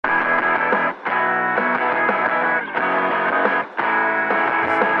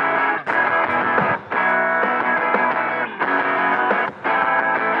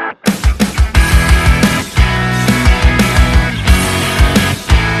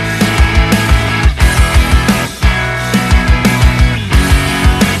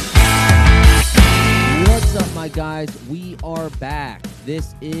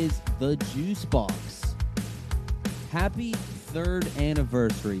This is the Juice Box. Happy 3rd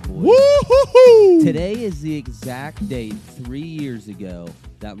anniversary, boys. Woo-hoo-hoo! Today is the exact date 3 years ago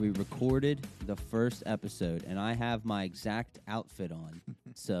that we recorded the first episode, and I have my exact outfit on.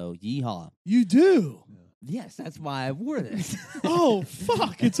 So, yeehaw. You do? Yes, that's why I wore this. Oh,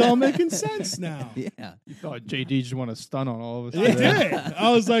 fuck. It's all making sense now. Yeah. You thought JD just want to stun on all of us. I did.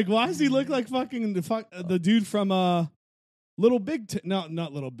 I was like, why does he look like fucking the dude from Little Big Town?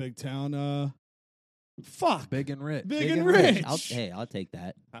 Not Little Big Town. Fuck. Big and rich. Big and rich. I'll take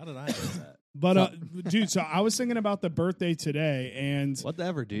that. How did I know that? But, dude, so I was thinking about the birthday today, and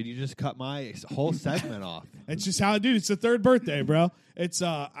Whatever, dude. You just cut my whole segment off. it's just how, dude, it's the 3rd birthday, bro. It's,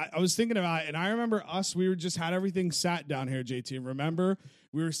 I was thinking about it, and I remember we were just had everything sat down here, JT. Remember?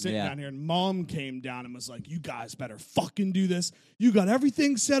 We were sitting down here, and Mom came down and was like, you guys better fucking do this. You got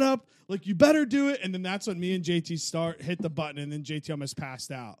everything set up. Like, you better do it. And then that's when me and JT hit the button, and then JT almost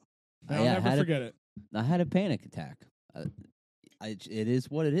passed out. And I'll never forget it. I had a panic attack. It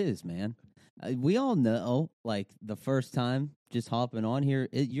is what it is, man. We all know, like, the first time just hopping on here,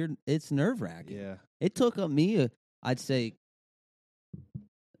 it's nerve-wracking. Yeah. It took me, I'd say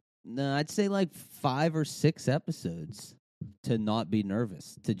like 5 or 6 episodes to not be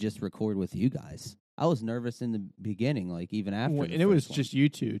nervous, to just record with you guys. I was nervous in the beginning, like even after. And it was just you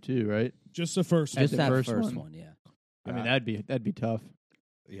two, too, right? Just the first one. just that first first one? one, yeah. I mean, that'd be tough.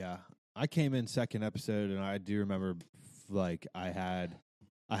 Yeah. I came in second episode, and I do remember, like, I had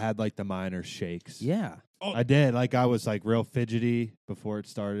like the minor shakes. Yeah. Oh, I did. Like, I was like real fidgety before it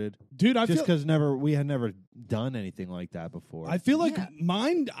started. dude, I Just feel because we had never done anything like that before. like Yeah.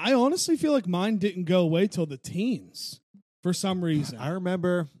 mine. I honestly feel like mine didn't go away till the teens for some reason. I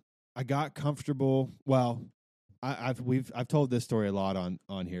remember I got comfortable. Well, I've told this story a lot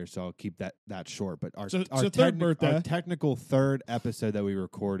on here, so I'll keep that short. But our So our, third birthday. our technical 3rd episode that we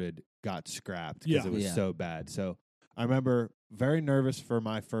recorded got scrapped because Yeah. it was Yeah. so bad. So I remember very nervous for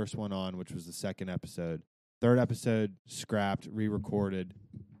my first one on, which was the 2nd episode. 3rd episode scrapped, re-recorded.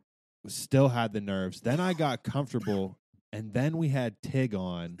 Still had the nerves. Then I got comfortable, and then we had Tig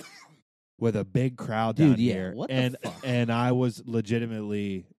on with a big crowd Dude, down yeah, here, what the and fuck? and I was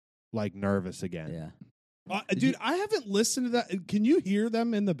legitimately like nervous again. Yeah. Dude, I haven't listened to that. Can you hear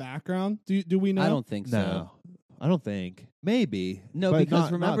them in the background? Do we know? I don't think so. No, I don't think. Maybe. No, but because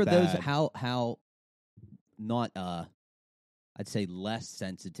not remember those bad. how not I'd say less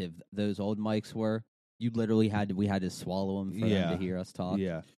sensitive those old mics were. You literally we had to swallow them for them Yeah. to hear us talk.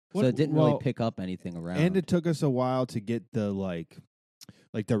 Yeah, So it didn't really well, pick up anything around. and it took us a while to get the like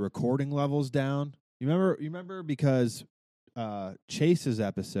the recording levels down. You remember because Chase's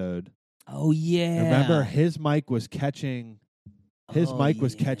episode. oh yeah. Remember his mic was catching. His Oh, mic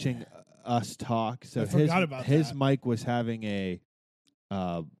was yeah. catching us talk. So I forgot about his that. mic was having an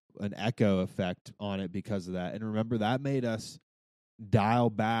echo effect on it because of that. And remember, that made us dial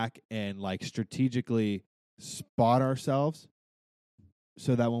back and like strategically spot ourselves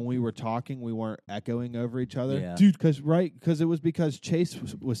so that when we were talking, we weren't echoing over each other. Yeah. Dude, Because it was because Chase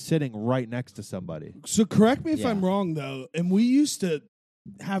was sitting right next to somebody. so correct me if Yeah. I'm wrong, though. And we used to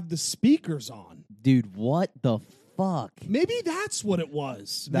have the speakers on. Dude, what the fuck? Maybe that's what it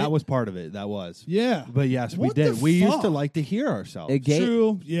was. That was part of it. That was. Yeah. But yes, we What did. the We used to fuck? like to hear ourselves. It gave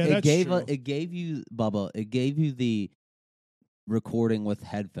True. Yeah, it that's gave true. it gave you Bubba. It gave you the recording with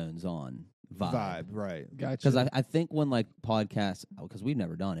headphones on vibe. right. Gotcha. Because I think when like podcasts, because we've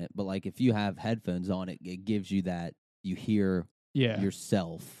never done it, but like if you have headphones on, it gives you that you hear yeah.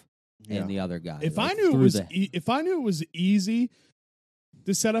 yourself and the other guy. If like, I knew it through was the- if I knew it was easy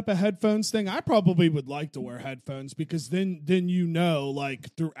to set up a headphones thing, I probably would like to wear headphones because then you know,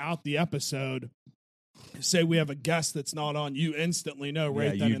 like throughout the episode, say we have a guest that's not on, you instantly know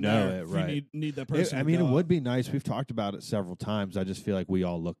right Yeah, then you and know there it, if right. you need that person. I to mean, it go would up. be nice. We've talked about it several times. I just feel like we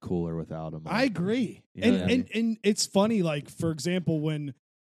all look cooler without them. I agree, You know what I and it's funny. Like for example, when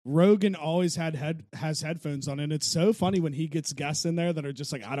Rogan always has headphones on, and it's so funny when he gets guests in there that are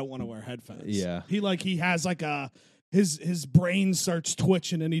just like, I don't want to wear headphones. Yeah. he has like a his brain starts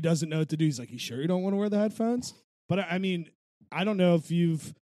twitching and he doesn't know what to do. He's like, you sure you don't want to wear the headphones? But I mean, I don't know if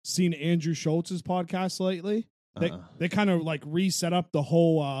you've seen Andrew Schultz's podcast lately. They kind of like reset up the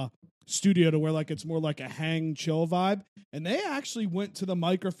whole studio to where like it's more like a hang chill vibe, and they actually went to the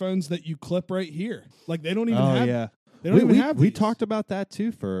microphones that you clip right here. Like they don't even have. yeah. They don't even have. We these. talked about that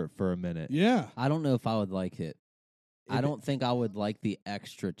too for a minute. Yeah. I don't know if I would like it. I don't think I would like the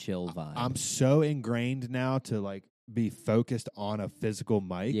extra chill vibe. I'm so ingrained now to like be focused on a physical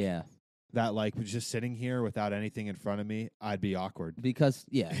mic yeah. that like was just sitting here without anything in front of me, I'd be awkward. because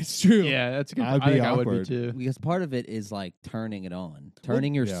It's true. Yeah, that's a good. I'd I be think I would awkward. be too. because part of it is like turning it on,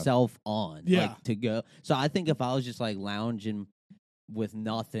 turning yourself on, Yeah. like to go. So I think if I was just like lounging with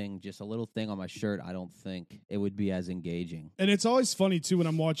nothing, just a little thing on my shirt, I don't think it would be as engaging. And it's always funny too when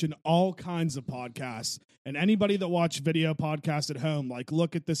I'm watching all kinds of podcasts. And anybody that watch video podcasts at home, like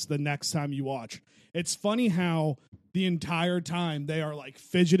look at this the next time you watch. It's funny how the entire time they are like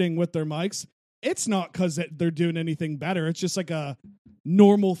fidgeting with their mics. It's not because they're doing anything better. It's just like a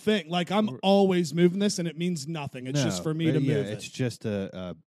normal thing. Like I'm always moving this, and it means nothing. It's just for me to move It's it. just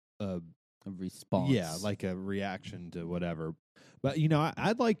a A response. yeah, like a reaction to whatever. But you know,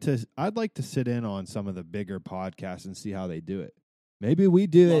 I'd like to sit in on some of the bigger podcasts and see how they do it. Maybe we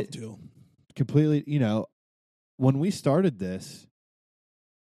do Love it to. completely. You know, when we started this,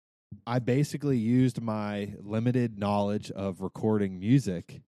 I basically used my limited knowledge of recording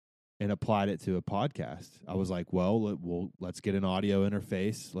music and applied it to a podcast. I was like, well, let's get an audio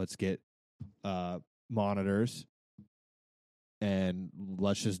interface. Let's get monitors. And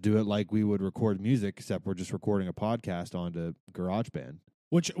let's just do it like we would record music, except we're just recording a podcast onto GarageBand.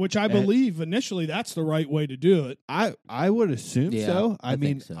 Which I believe initially that's the right way to do it. I would assume Yeah, so. I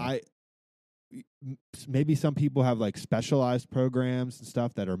think so. Maybe some people have like specialized programs and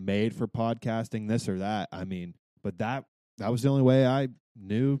stuff that are made for podcasting, this or that. I mean, but that was the only way I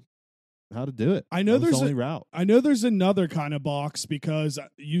knew how to do it. I know That was there's the only route. I know there's another kind of box because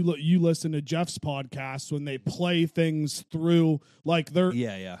you listen to Jeff's podcast when they play things through like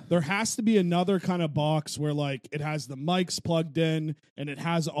Yeah. there has to be another kind of box where like it has the mics plugged in and it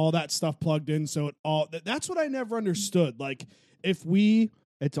has all that stuff plugged in, so it all that's what I never understood. Like if we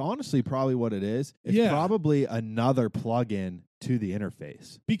It's honestly probably what it is. It's Yeah. probably another plug-in to the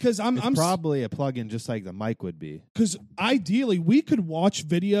interface. because It's probably a plug-in just like the mic would be. because ideally we could watch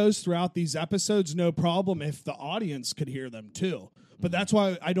videos throughout these episodes no problem if the audience could hear them too. But that's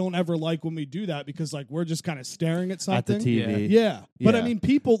why I don't ever like when we do that because like we're just kind of staring at something. At the TV. Yeah. But I Yeah. mean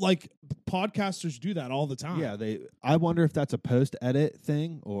people like podcasters do that all the time. Yeah, I wonder if that's a post-edit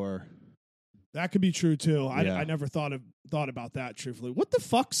thing or That could be true too. Yeah. I never thought about that truthfully. What the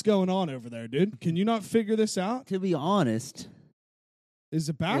fuck's going on over there, dude? Can you not figure this out? To be honest, Is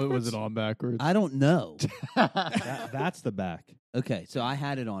it backwards? What was it on backwards? I don't know. that's the back. Okay, so I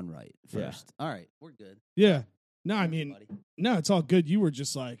had it on right Yeah. first. All right, we're good. Yeah. No, I mean, Buddy. no, it's all good. You were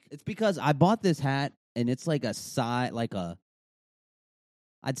just like, It's because I bought this hat and it's like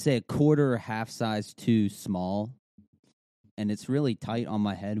I'd say a quarter or half size too small. And it's really tight on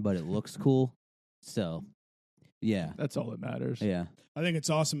my head, but it looks cool. So, yeah. That's all that matters. Yeah. I think it's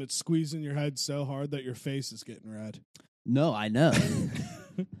awesome. It's squeezing your head so hard that your face is getting red. No, I know.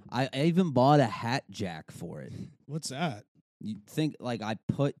 I even bought a hat jack for it. What's that? You think like I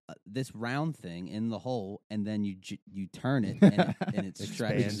put this round thing in the hole, and then you turn it, and it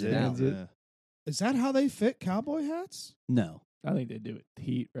stretches Expands it out. Expands it. Yeah. Is that how they fit cowboy hats? No, I think they do it with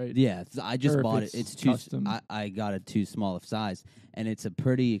heat, right? yeah, I just Or if bought it. it's It's too. custom. I got it too small of size, and it's a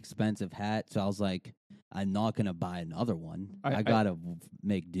pretty expensive hat. So I was like, I'm not gonna buy another one. I gotta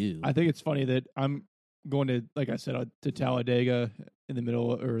make do. I think it's funny that I'm going to, like I said, to Talladega in the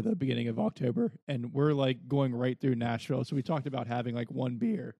middle or the beginning of October, and we're like going right through Nashville. So we talked about having like one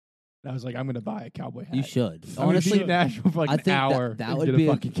beer. And I was like, I'm going to buy a cowboy hat. You should. I'm gonna be Honestly, in Nashville for like I an think hour. that and would get be a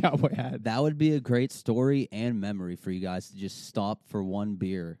a- fucking cowboy hat. that would be a great story and memory for you guys to just stop for one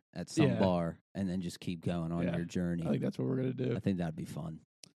beer at some Yeah. bar and then just keep going on Yeah. your journey. I think that's what we're going to do. I think that'd be fun.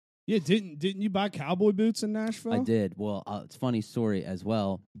 Yeah, didn't you buy cowboy boots in Nashville? I did. Well, it's a funny story as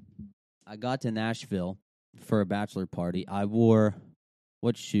well. I got to Nashville for a bachelor party. I wore,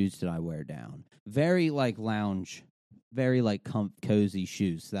 what shoes did I wear down? Very like lounge, very like cozy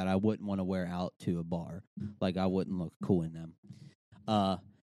shoes that I wouldn't want to wear out to a bar. Like I wouldn't look cool in them.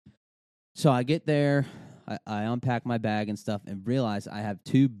 So I get there, I unpack my bag and stuff and realize I have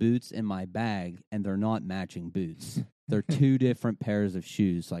two boots in my bag and they're not matching boots. They're two different pairs of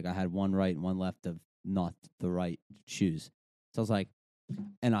shoes. Like I had one right and one left of not the right shoes. So I was like,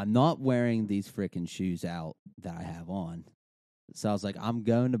 and I'm not wearing these freaking shoes out that I have on. So I was like, I'm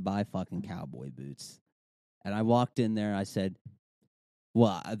going to buy fucking cowboy boots. And I walked in there. I said,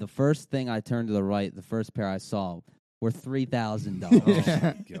 well, the first thing I turned to the right, the first pair I saw were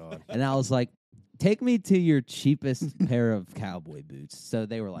 $3,000. God. And I was like, take me to your cheapest pair of cowboy boots. So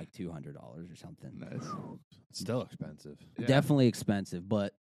they were like $200 or something. Nice. Still expensive. Yeah. Definitely expensive,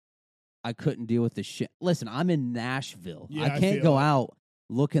 but I couldn't deal with the shit. Listen, I'm in Nashville. Yeah, I I can't feel go it. out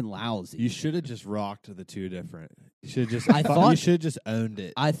looking lousy. You should have just rocked the two different. You should just. I thought- you should just owned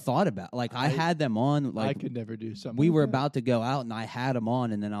it. I thought about I had them on I like could never do something. we like were that. about to go out and I had them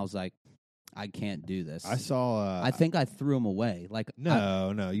on and then I was like, I can't do this. I saw. I think I threw them away. Like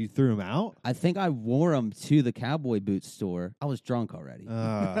no, you threw them out. I think I wore them to the cowboy boot store. I was drunk already.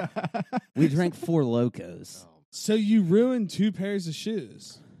 Uh, We drank 4 Locos. So you ruined 2 pairs of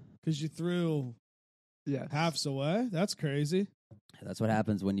shoes because you threw Yeah. halves away? That's crazy. That's what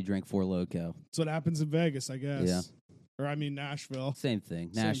happens when you drink 4 Loco. That's what happens in Vegas, I guess. Yeah. Or I mean Nashville. Same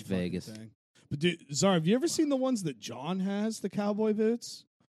thing. Same Nash fucking Vegas. thing. But dude, Zara, have you ever seen the ones that John has, the cowboy boots?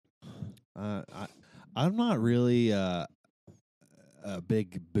 I'm not really a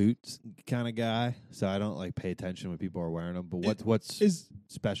big boots kind of guy, so I don't like pay attention when people are wearing them. But what's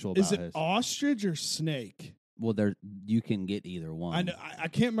special about Is it his? ostrich or snake? Well, you can get either one. I know, I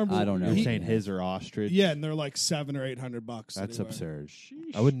can't remember. I don't know. You're He- saying his or ostrich? Yeah, and they're like $700 or $800. That's anyway. absurd.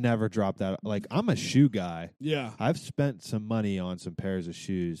 I would never drop that. Like, I'm a shoe guy. Yeah. I've spent some money on some pairs of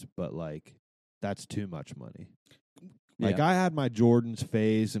shoes, but like, that's too much money. Like, Yeah. I had my Jordans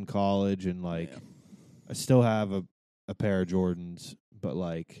phase in college, and like, Yeah. I still have a pair of Jordans, but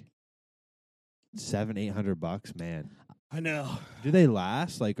like, $700-800, man. I know. Do they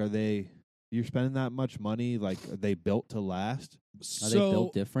last? Like, are they? You're spending that much money? Like, are they built to last? Are they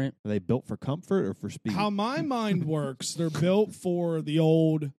built different? Are they built for comfort or for speed? How my mind works, they're built for the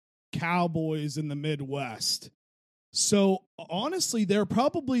old cowboys in the Midwest. So honestly, they're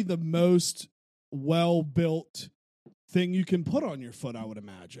probably the most well-built thing you can put on your foot, I would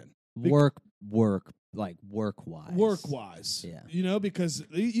imagine. Work wise. Work-wise. Yeah. You know, because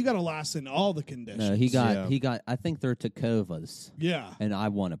you got to last in all the conditions. No, he Yeah. got. I think they're Tacovas, Yeah. and I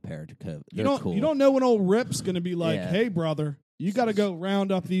want a pair of Tacovas. You They're cool. don't know when old Rip's going to be like, Yeah. "Hey brother, you got to go round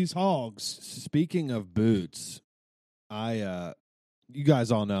up these hogs." Speaking of boots, you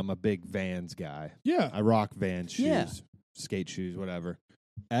guys all know I'm a big Vans guy. Yeah. I rock Vans shoes, Yeah. skate shoes, whatever.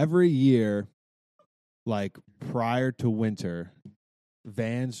 Every year, like prior to winter,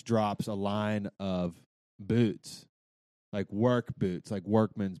 Vans drops a line of boots, like work boots, like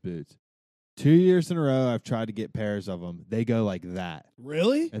workman's boots. 2 years in a row, I've tried to get pairs of them. They go like that,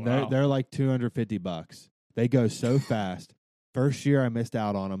 Really? and Wow. they're like $250. They go so fast. First year, I missed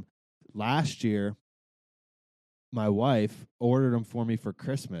out on them. Last year, my wife ordered them for me for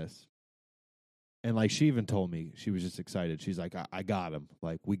Christmas. And like she even told me, she was just excited. She's like, I got them.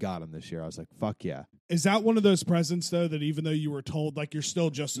 Like, we got them this year. I was like, fuck yeah. Is that one of those presents though that even though you were told, like you're still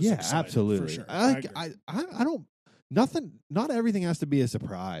just as Yeah, excited? absolutely. For sure. I agree. don't, not everything has to be a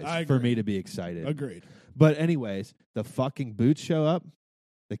surprise I for agree. me to be excited. Agreed. But anyways, the fucking boots show up.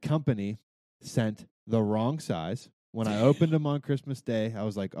 The company sent the wrong size. When I opened them on Christmas Day, I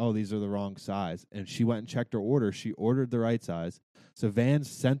was like, oh, these are the wrong size. And she went and checked her order. She ordered the right size. So Vans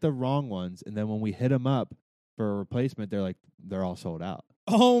sent the wrong ones. And then when we hit them up for a replacement, they're like, they're all sold out.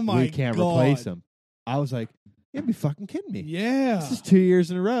 Oh my! We can't God. replace them. I was like, you'd be fucking kidding me. Yeah. This is 2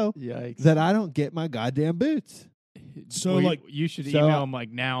 years in a row Yikes. that I don't get my goddamn boots. So, Well, like- you should so, email them like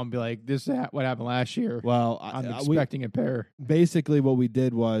now and be like, "This is what happened last year." Well, I'm we, expecting a pair. basically what we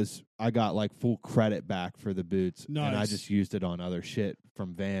did was I got like full credit back for the boots, and I Nice. just used it on other shit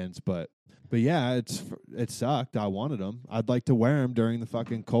from Vans. But yeah, it sucked. I wanted them. I'd like to wear them during the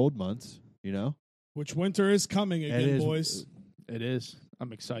fucking cold months. You know, Which winter is coming again, It is- boys? It is.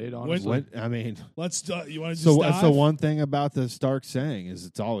 I'm excited. When- Honestly, When, I mean, Let's. You want to just so that's the dive? one thing about the Stark saying is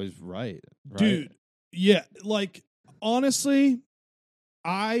it's always right? Dude. Yeah, like honestly,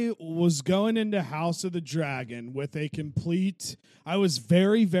 I was going into House of the Dragon with a complete. I was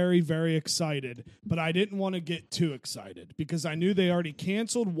very, very, very excited, but I didn't want to get too excited because I knew they already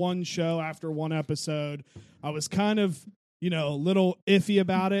canceled one show after one episode. I was kind of, a little iffy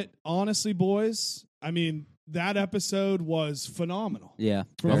about it. Honestly, boys, I mean, that episode was phenomenal. Yeah,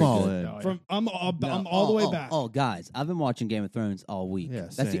 I'm very all good. in. Oh, yeah. From I'm No, all the way oh, back. Oh, guys, I've been watching Game of Thrones all week. Yeah,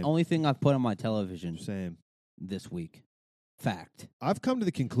 That's the same. only thing I've put on my television Same. this week. Fact. I've come to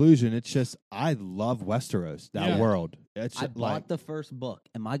the conclusion. It's just I love Westeros, that Yeah. world. It's I just, bought like the first book.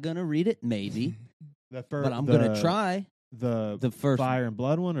 Am I gonna read it? Maybe, the first, but I'm gonna try the first, Fire and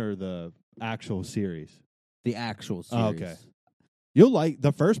Blood one or the actual series. the actual Oh, series. okay. You'll like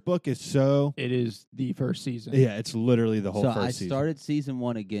the first book is so it is the first season. yeah, it's literally the whole So first I season. started season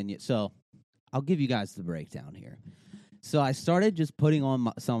 1 again. So I'll give you guys the breakdown here. So I started just putting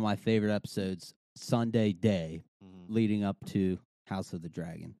on some of my favorite episodes Sunday day leading up to House of the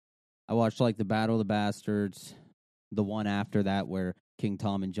Dragon. I watched like the Battle of the Bastards, the one after that where King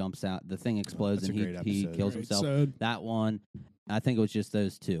Tommen jumps out, the thing explodes That's a and great he episode. kills Great himself. episode. That one, I think it was just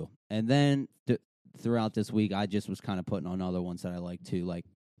those two. And then throughout this week, I just was kind of putting on other ones that I like too, like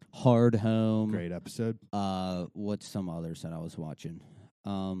Hard Home. Great episode. What's some others that I was watching?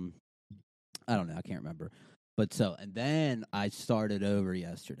 I don't know. I can't remember. And then I started over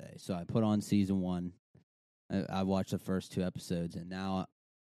yesterday. So I put on season 1. I watched the first 2 episodes, and now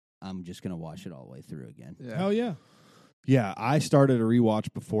I'm just going to watch it all the way through again. Yeah. Hell yeah. Yeah, I started a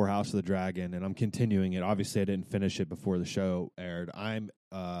rewatch before House of the Dragon, and I'm continuing it. Obviously, I didn't finish it before the show aired. I'm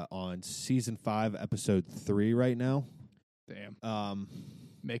on season 5, episode 3 right now. Damn.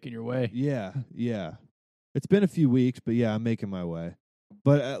 Making your way. Yeah. It's been a few weeks, but yeah, I'm making my way.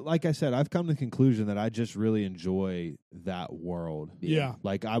 But like I said, I've come to the conclusion that I just really enjoy that world. Yeah.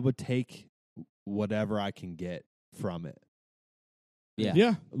 Like, I would take whatever I can get from it. Yeah.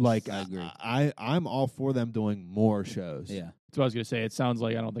 Yeah. Like, I agree. I'm all for them doing more shows. Yeah. That's what I was going to say. It sounds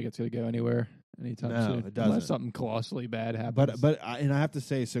like I don't think it's going to go anywhere anytime No, soon. it doesn't. Unless something colossally bad happens. But I have to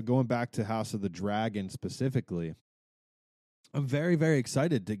say, so going back to House of the Dragon specifically, I'm very, very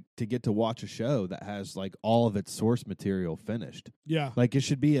excited to get to watch a show that has like all of its source material finished. Yeah. Like, it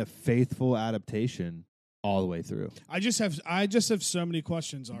should be a faithful adaptation all the way through. I just have so many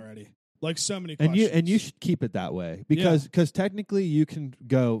questions already. Like so many And questions. you should keep it that way because technically you can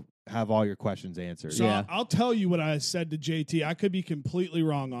go have all your questions answered. So Yeah. I'll tell you what I said to JT. I could be completely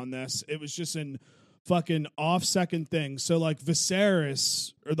wrong on this. It was just an fucking off second thing. So like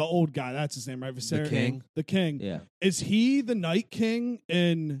Viserys, or the old guy, that's his name, right? Viserys, king? The king. Yeah. Is he the Night King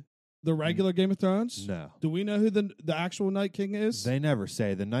in the regular Game of Thrones? No. Do we know who the actual Night King is? They never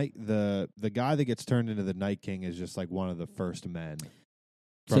say. The guy that gets turned into the Night King is just like one of the first men.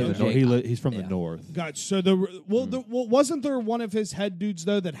 From So the Jake- he's from the yeah. north. Gotcha. So wasn't there one of his head dudes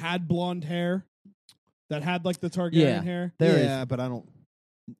though that had blonde hair, that had like the Targaryen Yeah. hair? There but I don't.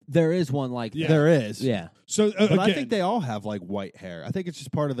 There is one like Yeah. that. There is. Yeah. So But I again, think they all have like white hair. I think it's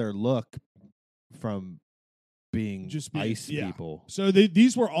just part of their look from being Just being- ice yeah. people. So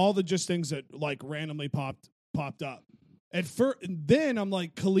these were all the just things that like randomly popped up. Then I'm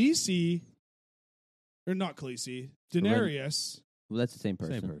like Khaleesi, or not Khaleesi, Daenerys. Well, that's the same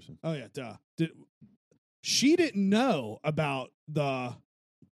person. Same person. Oh yeah, duh. She didn't know about the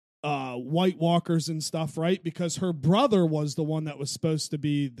White Walkers and stuff, right? Because her brother was the one that was supposed to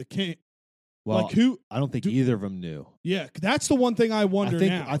be the king. Well, like who? I don't think either of them knew. Yeah, that's the one thing I wonder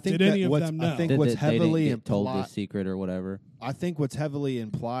now. I think Did any that of what's- them I know? think They what's didn't heavily get told the implied. secret or whatever. I think what's heavily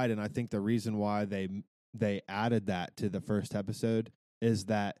implied, and I think the reason why they added that to the first episode is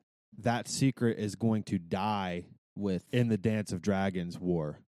that secret is going to die With in the Dance of Dragons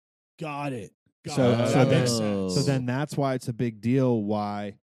war. Got it. So- That so makes then- sense. So then that's why it's a big deal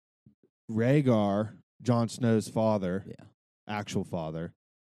why Rhaegar, Jon Snow's father, Yeah. actual father,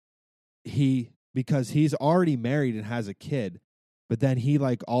 because he's already married and has a kid, but then he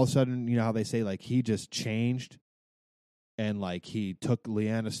like all of a sudden, you know how they say like he just changed and like he took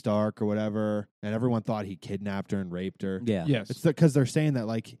Lyanna Stark or whatever, and everyone thought he kidnapped her and raped her. yeah. Yes. It's because they're saying that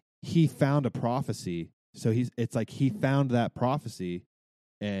like he found a prophecy. So it's like he found that prophecy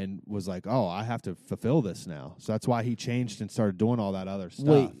and was like, oh, I have to fulfill this now. So that's why he changed and started doing all that other stuff.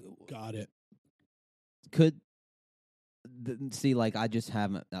 Wait, Got it. see, like I just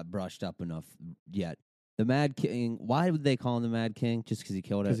haven't brushed up enough yet. The Mad King. Why would they call him the Mad King? Just because he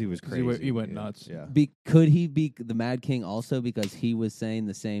killed Because it? he was 'Cause he crazy. he went Yeah. nuts. Yeah. Could he be the Mad King also because he was saying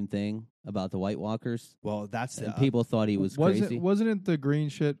the same thing about the White Walkers, Well, that's and people thought he was crazy? Wasn't it the green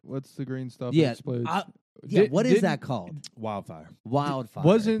shit? What's the green stuff Yeah, that explodes? Yeah, what is Didn't- that called? wildfire. Wildfire.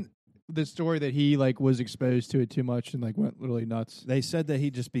 Wasn't the story that he like was exposed to it too much and like went literally nuts? They said that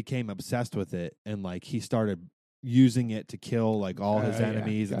he just became obsessed with it and like he started using it to kill like all his Yeah,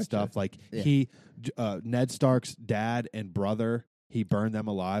 enemies and gotcha. stuff. Like Yeah. Ned Stark's dad and brother, he burned them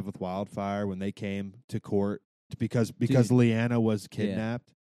alive with wildfire when they came to court because Lyanna was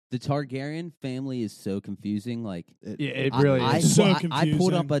kidnapped. The Targaryen family is so confusing. Like, Yeah, it really I, is. So I pulled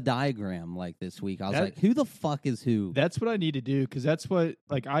confusing. up a diagram like this week. I was That- like, who the fuck is who? That's what I need to do because that's what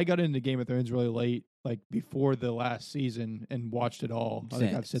like I got into Game of Thrones really late, like before the last season, and watched it all. I think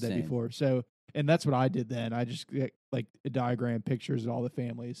Same, I've said that same. before. So, and that's what I did then. I just get, like a diagram pictures of all the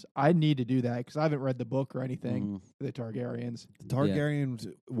families. I need to do that because I haven't read the book or anything Mhm. for the Targaryens. The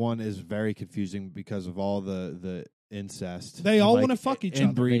Targaryen one is very confusing because of all the incest. They and, all like, wanna fuck each other. They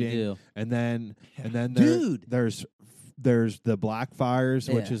inbreeding. do. And then Dude. there's the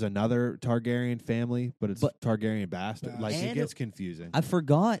Blackfires, which Yeah. is another Targaryen family, but it's But- Targaryen bastard. Like it And- gets confusing. I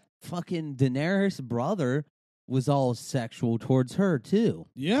forgot fucking Daenerys' brother was all sexual towards her, too.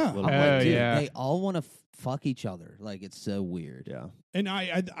 Yeah. Little I'm Oh, like, dude, yeah. they all want to fuck each other. Like, it's so weird. Yeah. And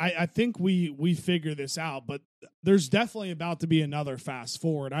I think we figure this out, but there's definitely about to be another fast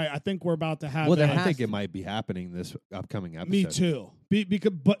forward. I think we're about to have. Well, there a- I has think to- it might be happening this upcoming episode. me too.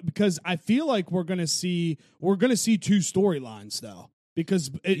 Because I feel like we're gonna see two storylines though.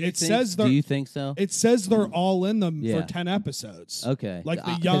 because it Do says do they're you think so? it says they're all in them Yeah. for 10 episodes. Okay, Like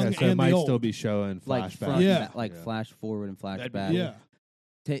the I- young Yeah, so it and might the old. still be showing like flashbacks. front, Yeah. like flash forward and flash That'd be back. cool. Yeah.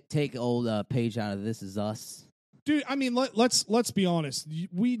 Take old Page out of This Is Us. Dude, I mean, let's be honest.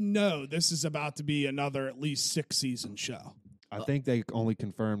 We know this is about to be another at least 6-season show. I think they only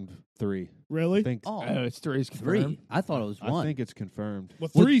confirmed 3. Really? I think Oh, Oh, it's 3's confirmed. 3. I thought it was 1. I think it's confirmed. Well,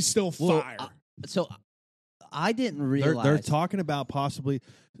 Well, 3's still well, fire. So I didn't They're, realize they're talking about possibly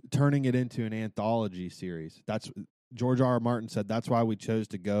turning it into an anthology series. That's George R. R. Martin said that's why we chose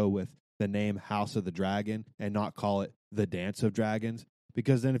to go with the name House of the Dragon and not call it The Dance of Dragons,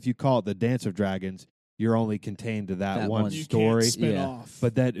 because then if you call it The Dance of Dragons, you're only contained to that one one you story. can't spin Yeah. off.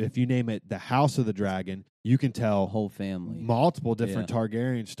 But then if you name it The House of the Dragon, you can the tell whole family. multiple different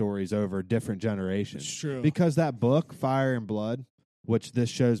Targaryen stories over different generations. it's true. Because that book, Fire and Blood, which this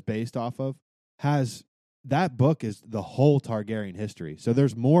show's based off of, that book is the whole Targaryen history. So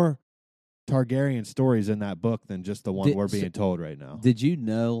there's more Targaryen stories in that book than just the one Did- we're so- being told right now. Did you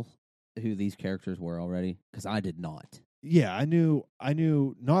know who these characters were already? Because I did not. Yeah, I knew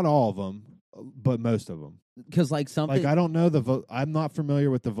not all of them, but most of them. Because like something, Like I don't know I'm not familiar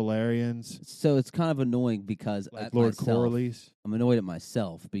with the Valerians, so it's kind of annoying because like at Lord myself, Corlys. I'm annoyed at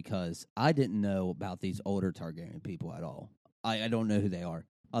myself because I didn't know about these older Targaryen people at all. I don't know who they are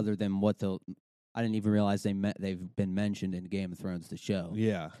other than I didn't even realize they've been mentioned in Game of Thrones, the show.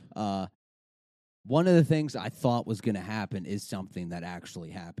 Yeah. One of the things I thought was going to happen is something that actually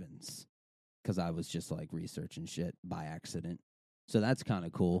happens because I was just like researching shit by accident. So that's kind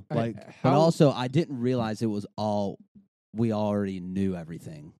of cool. Like But also, I didn't realize it was all we already knew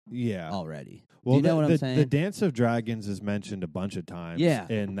everything yeah. already. Well, Do you know what I'm saying? The Dance of Dragons is mentioned a bunch of times. Yeah.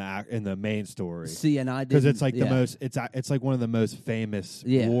 in the main story. See, and I Because didn't it's like yeah. the most, it's like one of the most famous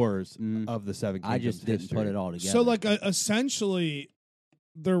Yeah. wars Mm. of the Seven Kingdoms. I just didn't history. put it all together. So, like, essentially,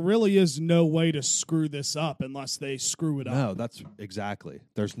 there really is no way to screw this up unless they screw it up. No, that's exactly.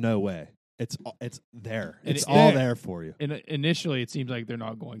 There's no way. It's there. And It's it- all there. there for you. And initially, it seems like they're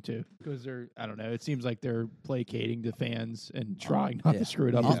not going to because I don't know. It seems like they're placating the fans and trying not Yeah. to screw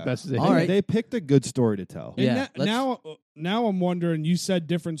it up Yeah. as best as they All can. right. They picked a good story to tell. And Yeah, now I'm wondering. You said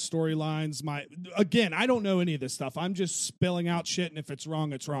different storylines. Again, I don't know any of this stuff. I'm just spilling out shit, and if it's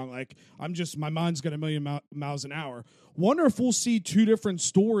wrong, it's wrong. Like my mind's got a million miles an hour. Wonder if we'll see 2 different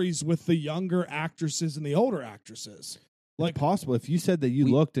stories with the younger actresses and the older actresses. Like possible. If you said that you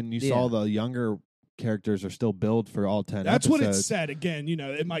We- looked and you saw yeah. the younger characters are still billed for all 10 That's episodes, what it said. Again,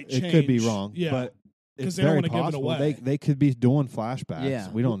 it might change. it could be wrong. Yeah, but 'Cause it's they don't very wanna give it possible. away. They could be doing flashbacks. Yeah.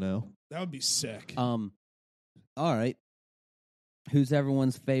 We don't know. that would be sick. all right. Who's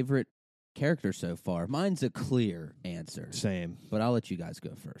everyone's favorite character so far? Mine's a clear answer, Same. but I'll let you guys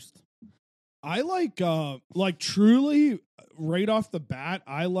go first. I like truly right off the bat.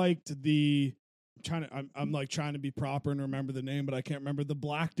 I liked the I'm like trying to be proper and remember the name, but I can't remember the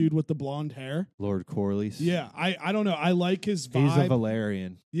black dude with the blonde hair. Lord Corlys. Yeah, I don't know. I like his vibe. He's a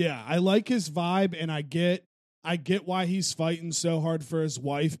Valerian. Yeah, I like his vibe, and I get why he's fighting so hard for his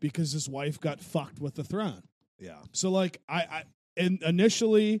wife because his wife got fucked with the throne. Yeah. So like and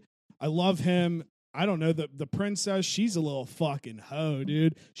initially I love him. I don't know, the princess, she's a little fucking hoe,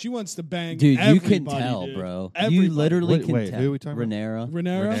 dude. She wants to bang Dude, you can everybody, tell, dude. bro. Everybody. You literally Wait, can wait, tell. who are we talking about? Rhaenyra.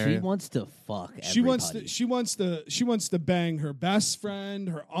 Rhaenyra? She wants to fuck everybody. She wants to bang her best friend,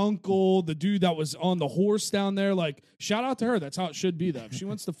 her uncle, the dude that was on the horse down there. Like, shout out to her. That's how it should be, though. If she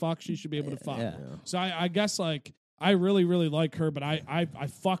wants to fuck, she should be able to fuck. Yeah. So I guess like I really, really like her, but I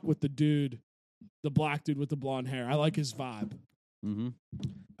fuck with the dude, the black dude with the blonde hair. I like his vibe. Mm-hmm.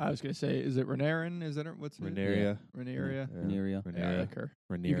 I was gonna say, is it Rhaenyra? Is that her? What's her name? Rhaenyra. Rhaenyra. Rhaenyra. Yeah, I like her.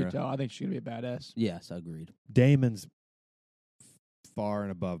 You Rhaenyra. can tell. I think she's gonna be a badass. Yes, agreed. Damon's far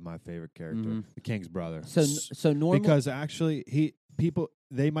and above my favorite character, Mhm. the king's brother. So normal. Because actually,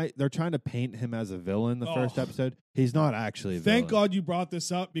 they're trying to paint him as a villain. The first Oh. episode, he's not actually. A Thank villain. God you brought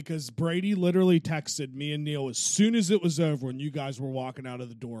this up because Brady literally texted me and Neil as soon as it was over when you guys were walking out of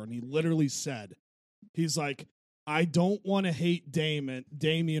the door, and he literally said, he's like, I don't want to hate Damon,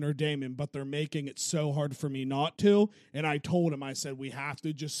 but they're making it so hard for me not to. And I told him, I said, we have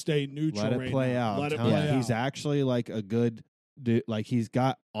to just stay neutral. Let it right play now. out. Let it I'm telling play you, out. he's actually like a good dude. Like he's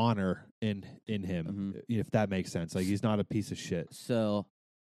got honor in him, Mhm. if that makes sense. Like he's not a piece of shit. So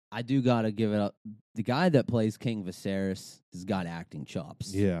I do gotta give it up. The guy that plays King Viserys has got acting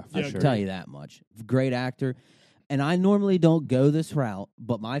chops. Yeah, for Yeah, I sure. can tell you that much. Great actor. And I normally don't go this route,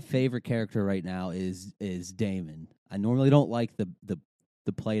 but my favorite character right now is Daemon. I normally don't like the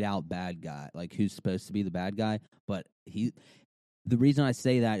played out bad guy, like who's supposed to be the bad guy, but the reason I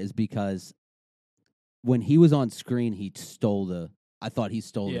say that is because when he was on screen, he stole I thought he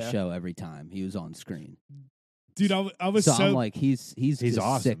stole the Yeah. show every time he was on screen. Dude, I was So so I'm like, he's a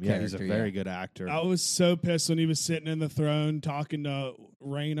awesome. Sick Yeah, he's a character, very good actor. I was so pissed when he was sitting in the throne talking to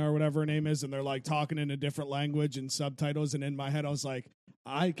Raina or whatever her name is, and they're like talking in a different language and subtitles. And in my head, I was like,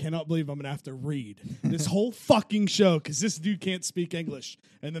 I cannot believe I'm gonna have to read this whole fucking show because this dude can't speak English.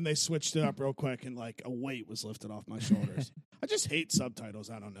 And then they switched it up real quick, and like a weight was lifted off my shoulders. I just hate subtitles.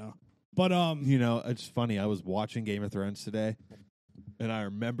 I don't know, but You know, it's funny. I was watching Game of Thrones today, and I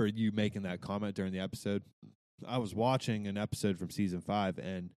remember you making that comment during the episode. I was watching an episode from season 5,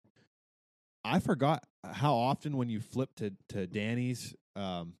 and I forgot how often when you flip to Danny's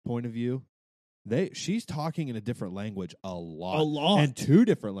point of view, she's talking in a different language a lot. And 2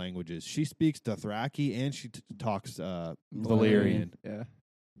 different languages. She speaks Dothraki and she talks Valyrian. Yeah.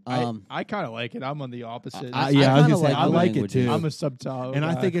 Um, I kind of like it. I'm on the opposite. I was kinda gonna say like I the like it languages. too. I'm a subtitle And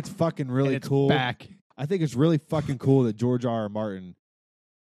I guy. think it's fucking really And it's cool. back. I think it's really fucking cool that George R. R. Martin,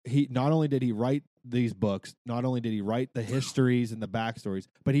 he not only did he write these books, not only did he write the histories and the backstories,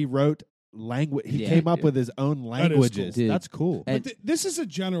 but he wrote language. He Yeah. came up with his own is cool. languages. Dude. That's cool. And- But this is a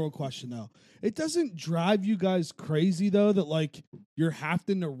general question, though. It doesn't drive you guys crazy, though, that like you're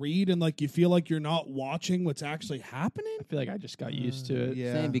having to read and like you feel like you're not watching what's actually happening. I feel like I just got used to it.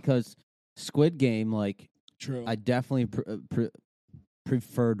 Yeah. Same, because Squid Game, like, True, I definitely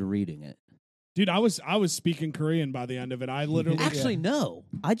preferred reading it. dude. I was speaking Korean by the end of it. I literally Actually, no,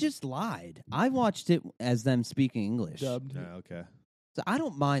 I just lied. I watched it as them speaking English. Dubbed. No, okay. So I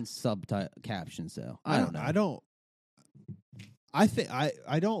don't mind subtitle captions, though. I don't know. I think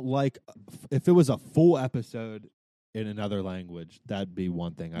I don't like if it was a full episode in another language. That'd be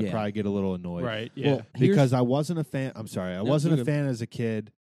one thing. I'd Yeah. probably get a little annoyed. Right. Yeah. Well, here's- Because I wasn't a fan. I'm sorry, I wasn't you're a fan as a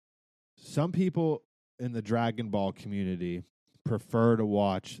kid. Some people in the Dragon Ball community prefer to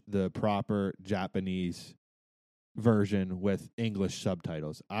watch the proper Japanese version with English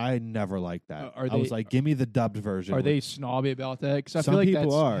subtitles. I never liked that. Are I was they- like, give me the dubbed version. Are with- they snobby about that? Because I Some feel like people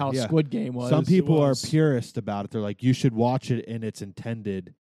that's are, how yeah. Squid Game was. Some people are was. purist about it. They're like, you should watch it in its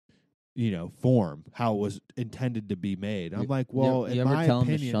intended, form, how it was intended to be made. I'm like, well, you in ever my tell them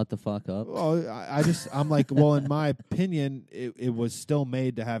to opinion, shut the fuck up? well, I'm like, well, in my opinion, it was still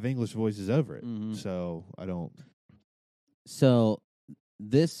made to have English voices over it. Mhm. So I don't. So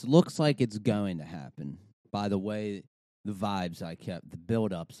this looks like it's going to happen by the way the vibes I kept, the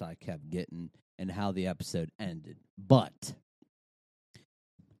build-ups I kept getting, and how the episode ended. But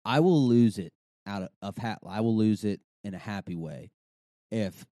I will lose it I will lose it in a happy way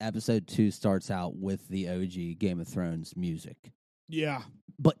if episode 2 starts out with the OG Game of Thrones music. yeah.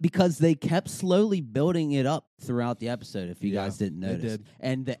 But because they kept slowly building it up throughout the episode, if you Yeah, guys didn't they notice,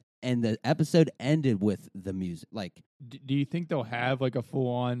 did. and the episode ended with the music, like Do you think they'll have like a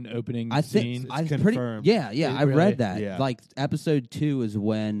full-on opening I scene? think It's I pretty confirmed. yeah I Really? read that. Yeah. Like episode 2 is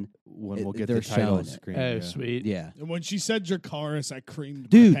when We'll get they're the title showing it. screen. Oh, yeah. sweet. yeah. And when she said Dracarys, I creamed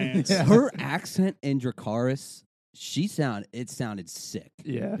Dude, my pants. her accent in Dracarys, it sounded sick.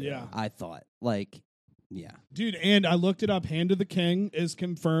 Yeah. Yeah. I thought. Like, yeah. Dude, and I looked it up. Hand of the King is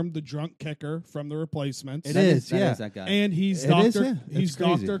confirmed the drunk kicker from the replacements. It That is, that yeah. that guy. And he's It is Doctor him. It's he's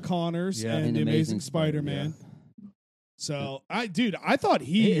crazy. Dr. Connors Yeah. and In the Amazing Amazing Spider-Man. Spider-Man. So I thought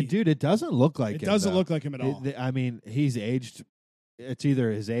he Dude, it doesn't look like it him. doesn't though. look like him at all. I mean, he's aged. It's either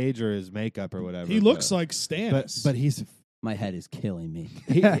his age or his makeup or whatever. He looks but, like Stannis. but he's My head is killing me.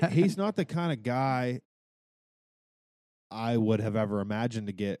 he's not the kind of guy I would have ever imagined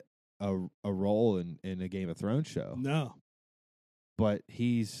to get a role in a Game of Thrones show. no. But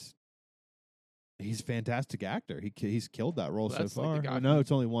he's a fantastic actor. He's killed that role Well, so that's like far. the guy I know from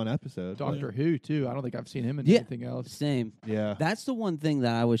it's only one episode. but- Doctor Who too. I don't think I've seen him in Yeah. anything else. Same. Yeah. That's the one thing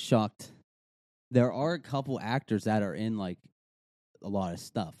that I was shocked. There are a couple actors that are in like a lot of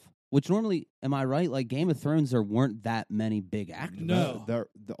stuff. Which normally, am I right? Like Game of Thrones, there weren't that many big actors. No.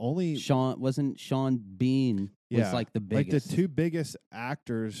 The only Sean Bean was Yeah. like the like biggest. the 2 biggest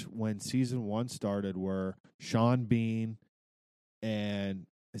actors when season 1 started were Sean Bean and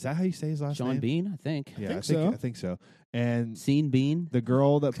is that how you say his last Sean name? Bean, I think. think Yeah, so. I think so. And Scene Bean. the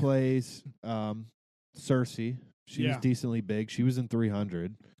girl that plays Cersei, she Yeah. was decently big. She was in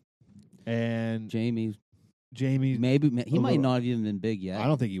 300. And Jamie. Jamie, Maybe he a might little- not have even been big yet. I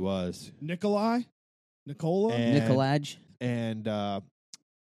don't think he was. Nicola? And- Nicolaj. And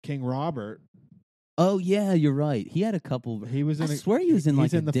King Robert, Oh yeah, you're right. He had a couple. he was I in. swear he was in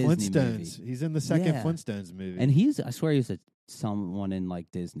he's like in a the Disney Flintstones. movie. He's in the second Yeah. Flintstones movie. And I swear he was someone in like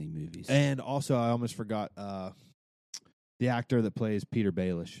Disney movies. And also, I almost forgot the actor that plays Peter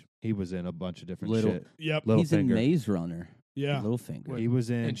Baelish. He was in a bunch of different Little- shit. Yep. Littlefinger. He's in Maze Runner. Yeah. Littlefinger. He was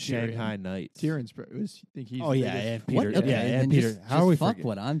in And Tyrion. Shanghai Nights. Tyrion's I think he's. Oh the yeah, biggest- and What? Peter. Okay, Yeah, then and Peter. just, How are we fuck forgetting?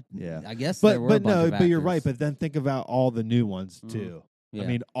 what I'm. Yeah. I guess there were a But bunch no, of but you're right. actors. But then think about all the new ones Mhm. too. Yeah. I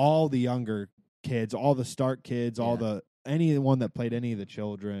mean, all the younger kids, all the Stark kids, all Yeah. the anyone that played any of the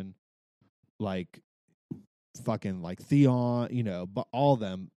children, like fucking like Theon, but all of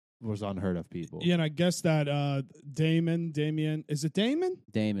them was unheard of people. Yeah, and I guess that Damien, is it Damon?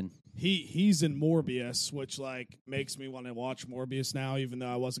 Damon. He's in Morbius, which like makes me want to watch Morbius now, even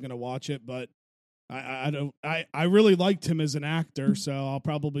though I wasn't going to watch it. But I really liked him as an actor, so I'll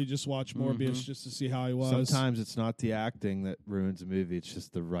probably just watch Morbius Mhm. just to see how he was. Sometimes it's not the acting that ruins a movie; it's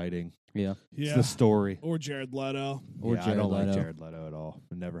just the writing, Yeah. it's yeah, the story. or Jared Leto. Or I Jared don't Leto. like Jared Leto at all.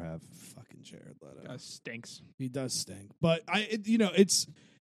 I never have. Fucking Jared Leto. Guy stinks. He does stink, but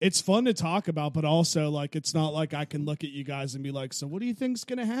it's fun to talk about, but also like it's not like I can look at you guys and be like, so what do you think's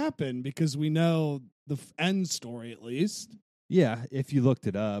going to happen? Because we know the end story at least. Yeah, if you looked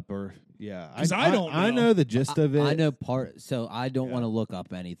it up, or yeah, 'Cause I don't I know. know the gist of it. I know part, so I don't Yeah. want to look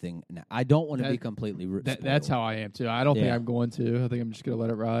up anything. Now. I don't want to be That- completely. That's how I am too. I don't think Yeah. I'm going to. I think I'm just going to let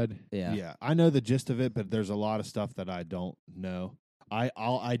it ride. Yeah. Yeah, I know the gist of it, but there's a lot of stuff that I don't know.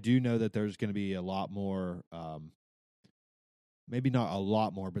 I do know that there's going to be a lot more. Maybe not a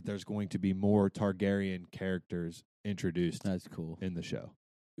lot more, but there's going to be more Targaryen characters introduced That's cool. in the show.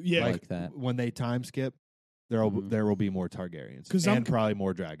 Yeah, like that. When they time skip, there will be more Targaryens 'Cause and I'm- probably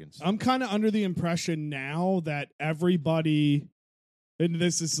more dragons. I'm kind of under the impression now that everybody, and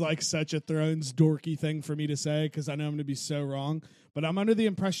this is like such a Thrones dorky thing for me to say because I know I'm going to be so wrong, but I'm under the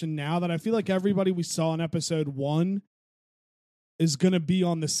impression now that I feel like everybody we saw in episode 1 is going to be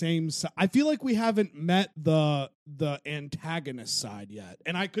on the same side. I feel like we haven't met the antagonist side yet,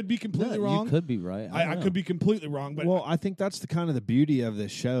 and I could be completely No, wrong. You could be right. I could be completely wrong, but Well, I think that's the kind of the beauty of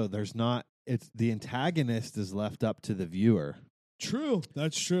this show. There's not. It's the antagonist is left up to the viewer. true.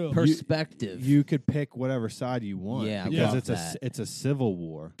 That's true. perspective. You could pick whatever side you want. Yeah, I because love it's that. it's a civil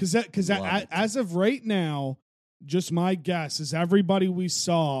war. Because Love it. as of right now, just my guess is everybody we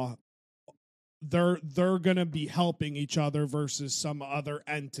saw, they're gonna be helping each other versus some other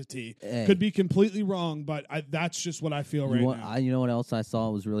entity. Hey, Could be completely wrong, but that's just what I feel right now. you know what else I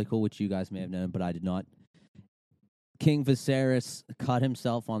saw was really cool, which you guys may have known, but I did not. King Viserys cut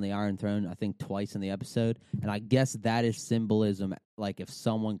himself on the Iron Throne, I think twice in the episode, and I guess that is symbolism. Like if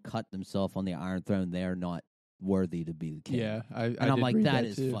someone cut themselves on the Iron Throne, they are not worthy to be the king. Yeah, and I'm did like, read that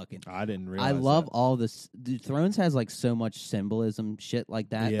is too. fucking. I didn't realize. I love that. all this. Dude, Thrones has like so much symbolism, shit like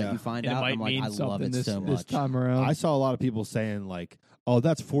that Yeah. you find And it out. might I'm like, mean I love something it this, so this much. time around. I saw a lot of people saying like, "Oh,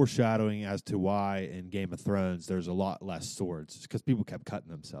 that's foreshadowing as to why in Game of Thrones there's a lot less swords because people kept cutting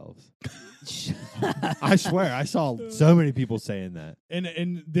themselves." I swear, I saw so many people saying that.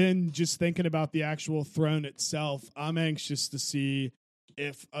 And then just thinking about the actual throne itself, I'm anxious to see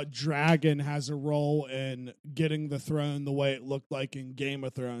if a dragon has a role in getting the throne the way it looked like in Game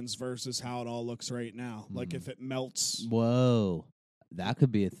of Thrones versus how it all looks right now. Like if it melts. Whoa, that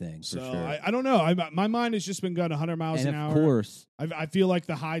could be a thing So for sure. I don't know. My mind has just been going 100 miles and an of hour. course, I feel like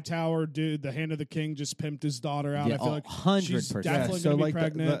the Hightower dude, the Hand of the King, just pimped his daughter out. Yeah, I feel like 100%. she's Yeah, definitely so going to be like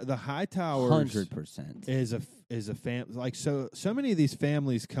pregnant. the high towers 100%. is a fam like so many of these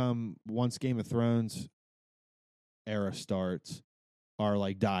families come once Game of Thrones era starts are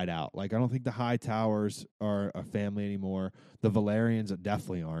like died out. Like I don't think the High Towers are a family anymore. The Valerians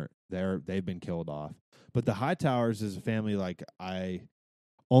definitely aren't. They've been killed off. But the High Towers is a family like I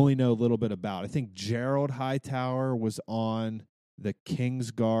only know a little bit about. I think Gerald Hightower was on the King's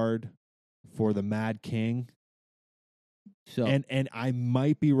Guard for the Mad King. So And I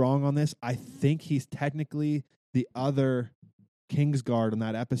might be wrong on this. I think he's technically the other Kingsguard on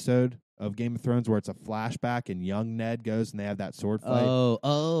that episode of Game of Thrones where it's a flashback and young Ned goes and they have that sword fight.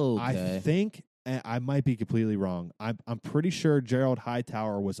 oh, okay. I think I might be completely wrong. I'm pretty sure Gerald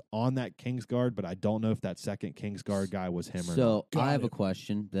Hightower was on that Kingsguard, but I don't know if that second Kingsguard guy was him or not. So Got I have a it.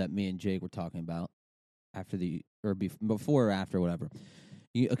 question that me and Jake were talking about after before or after whatever.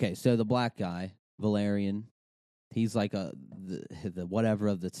 Okay, so the black guy Valerian, he's like the whatever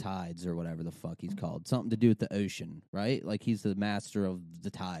of the tides or whatever the fuck he's called, something to do with the ocean, right? Like he's the master of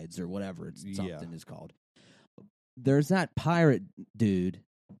the tides or whatever something is called. There's that pirate dude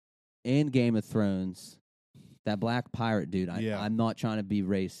in Game of Thrones. That black pirate dude. I'm not trying to be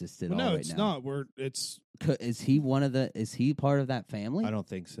racist at all. no, right it's now. not. It's Is he Is he part of that family? I don't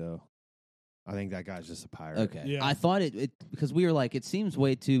think so. I think that guy's just a pirate. Okay. Yeah. I thought it because we were like, it seems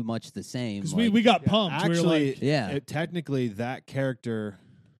way too much the same. because like, we got pumped. We were Actually, like, yeah. technically that character,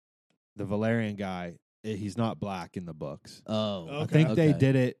 the Valerian guy, he's not black in the books. Oh, Okay. I think they okay.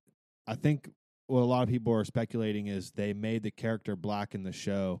 did it. I think what a lot of people are speculating is they made the character black in the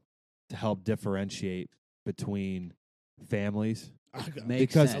show to help differentiate between families.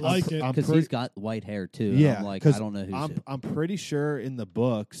 Makes I sense. like it. Because he's got white hair too. and Yeah, I'm like, 'cause I don't know who's who. I'm pretty sure in the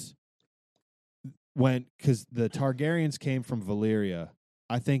books because the Targaryens came from Valyria.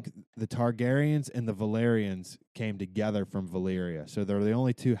 I think the Targaryens and the Valerians came together from Valyria, so they're the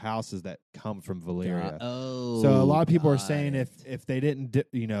only two houses that come from Valyria. Oh, So a lot of people are got saying it. if they didn't,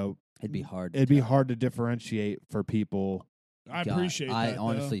 it'd be hard. it'd be hard to differentiate for people. I Got it. appreciate that. I though.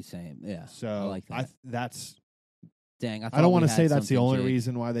 honestly same. Yeah. So I like that. that's. Dang, I don't want to say that's the only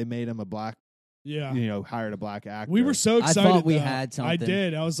reason why they made him a black. Yeah. Hired a black actor. We were so excited. thought we though. had I something.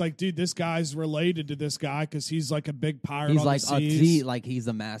 did. I was like, dude, this guy's related to this guy because he's like a big pirate. He's on like the a seas. tea, like he's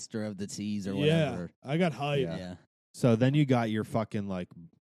the master of the teas or Yeah, whatever. I got hyped. Yeah. So then you got your fucking like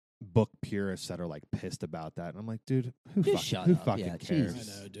book purists that are like pissed about that, and I'm like, dude, Just shut who up. fucking Yeah, cares?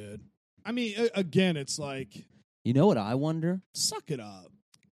 Jesus. I know, dude. I mean, again, it's like, You know what I wonder? suck it up.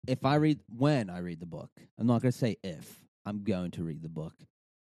 When I read the book. I'm not going to say if. I'm going to read the book.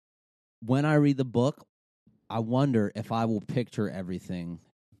 When I read the book, I wonder if I will picture everything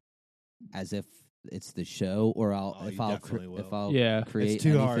as if it's the show, or you definitely will. if I'll Yeah. create It's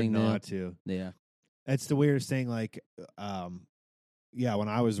too hard anything new. not to. Yeah. It's the weirdest thing. Like, when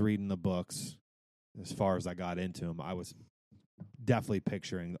I was reading the books, as far as I got into them, I was definitely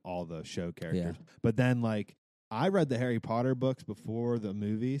picturing all the show characters. But then, like, I read the Harry Potter books before the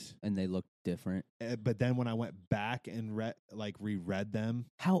movies, And they look different. but then when I went back and reread them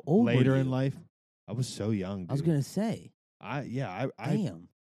How old later were you? in life, I was so young. Dude. I was going to say. I Damn.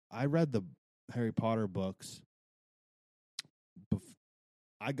 I read the Harry Potter books.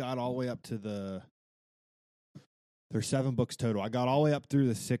 I got all the way up to there's 7 books total. I got all the way up through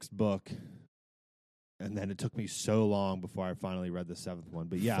the 6th book, and then it took me so long before I finally read the 7th one.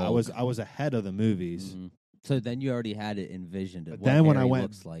 But yeah, Folk. I was ahead of the movies. Mhm. So then you already had it envisioned. But What then when I Harry went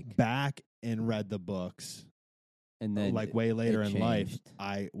looks like, back and read the books, and then like way later it in life, changed.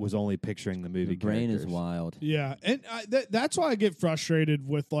 I was only picturing the movie. The brain is characters. wild. Yeah, and that's why I get frustrated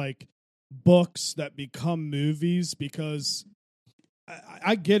with like books that become movies because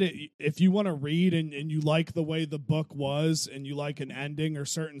I get it. If you want to read and you like the way the book was and you like an ending or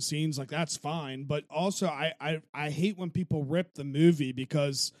certain scenes, like that's fine. But also, I hate when people rip the movie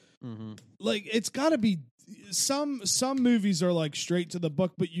because like it's got to be some movies are like straight to the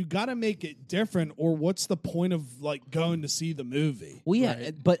book, but you got to make it different. Or what's the point of like going to see the movie? Well, yeah,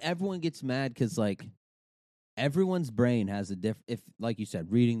 right? but everyone gets mad because like everyone's brain has a different. If, like you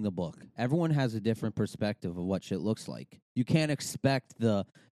said, reading the book, everyone has a different perspective of what shit looks like. You can't expect the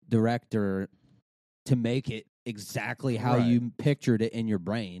director to make it exactly how Right. you pictured it in your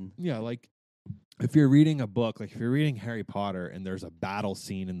brain. Yeah, like if you're reading a book, like if you're reading Harry Potter and there's a battle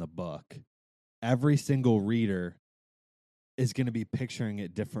scene in the book, every single reader is going to be picturing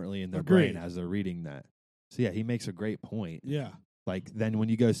it differently in their Agreed. brain as they're reading that. So yeah, he makes a great point. Yeah. Like then when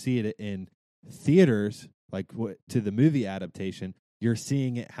you go see it in theaters, like to the movie adaptation, you're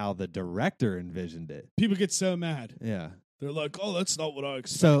seeing it how the director envisioned it. People get so mad. Yeah. They're like, "Oh, that's not what I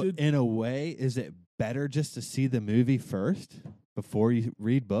So expected." in a way, is it better just to see the movie first before you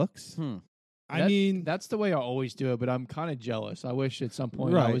read books? I mean, that's the way I always do it, but I'm kind of jealous. I wish at some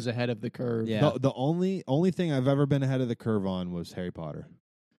point I Right. was ahead of the curve. Yeah. The only thing I've ever been ahead of the curve on was Harry Potter.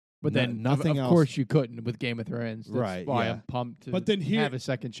 But then, nothing of else. course, you couldn't with Game of Thrones. That's Right, why yeah. I'm pumped to But then here- have a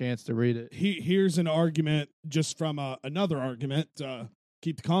second chance to read it. here's an argument just from another argument.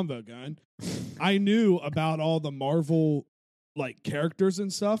 Keep the convo going. I knew about all the Marvel like characters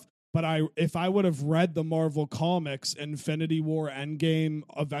and stuff, but if I would have read the Marvel comics, Infinity War, Endgame,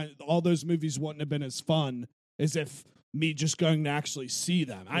 all those movies wouldn't have been as fun as if me just going to actually see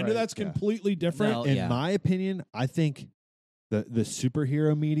them. I know Right, that's yeah. completely different. No, In yeah. my opinion, I think the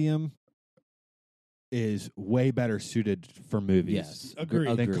superhero medium is way better suited for movies Yes,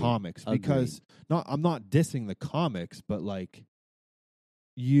 Agreed. than comics because I'm not dissing the comics, but like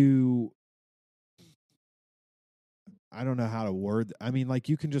I don't know how to word. I mean, like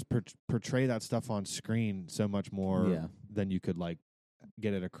you can just portray that stuff on screen so much more Yeah. than you could like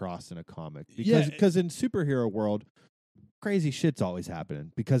get it across in a comic. Yeah. Because in superhero world, crazy shit's always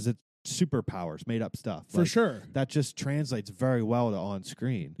happening because it's superpowers, made up stuff For sure. That just translates very well to on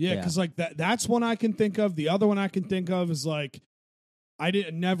screen. Yeah, Yeah. because like that's one I can think of. The other one I can think of is like I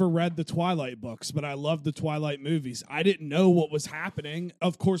never read the Twilight books, but I love the Twilight movies. I didn't know what was happening.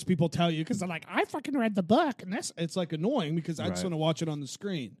 Of course, people tell you because they're like, I fucking read the book, and it's like annoying because I just Right. want to watch it on the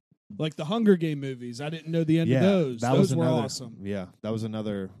screen. Like the Hunger Game movies, I didn't know the end of Yeah, those. that Those was were another, awesome. Yeah, that was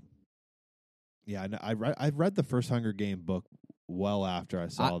another. Yeah, I read the first Hunger Game book well after I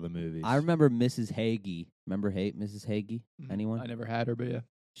saw the movies. I remember Mrs. Hagee. Remember Mrs. Hagee? Mhm. Anyone? I never had her, but yeah.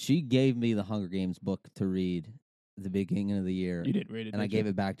 She gave me the Hunger Games book to read at the beginning of the year. You didn't read it, and I did gave you?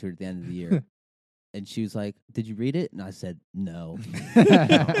 it back to her at the end of the year. And she was like, "Did you read it?" And I said, "No."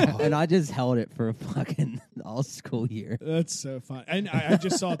 And I just held it for fucking all school year. That's so fun. And I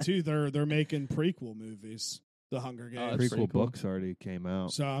just saw too. They're making prequel movies, The Hunger Games. that's prequel pretty cool. books already came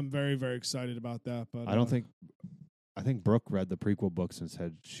out. So I'm very, very excited about that. But I don't think. I think Brooke read the prequel books and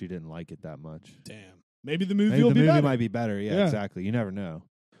said she didn't like it that much. Damn. Maybe the movie Maybe will the be movie better. might be better. Yeah, Yeah. exactly. You never know.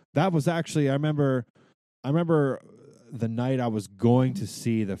 That was actually I remember the night I was going to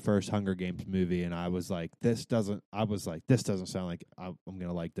see the first Hunger Games movie, and I was like, this doesn't sound like I'm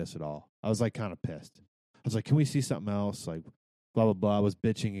gonna like this at all. I was like kind of pissed. I was like, can we see something else? Like, blah blah blah. I was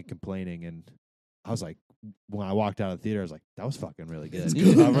bitching and complaining, and I was like, when I walked out of the theater, I was like, that was fucking really good. It's I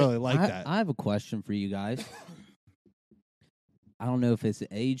good. really like that. I have a question for you guys. I don't know if it's an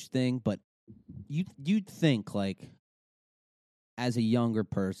age thing, but you'd think like as a younger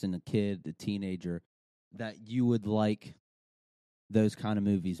person, a kid, a teenager, that you would like those kind of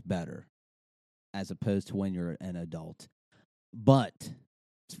movies better as opposed to when you're an adult. But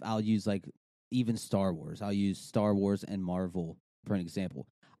I'll use like even Star Wars. I'll use Star Wars and Marvel for an example.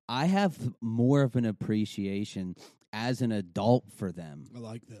 I have more of an appreciation as an adult for them I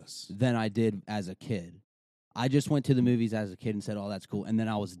like this. than I did as a kid. I just went to the movies as a kid and said, "Oh, that's cool," and then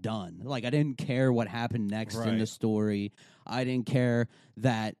I was done. Like I didn't care what happened next in the Right. story. I didn't care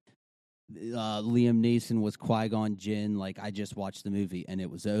that Liam Neeson was Qui-Gon Jinn. Like I just watched the movie and it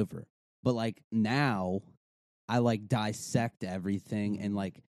was over. But like now, I like dissect everything and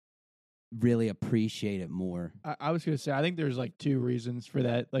like really appreciate it more. I was gonna say I think there's like two reasons for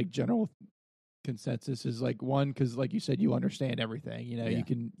that. Like general consensus is like one because like you said you understand everything. You know Yeah.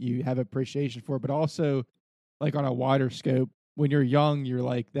 you have appreciation for it, but also like on a wider scope. When you're young, you're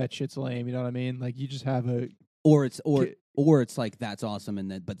like that shit's lame. You know what I mean? Like you just have a Or it's Ki- or it's like that's awesome and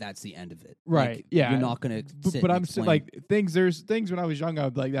then but that's the end of it. Right, Like, yeah. You're not gonna. But I'm saying like things. There's things when I was young,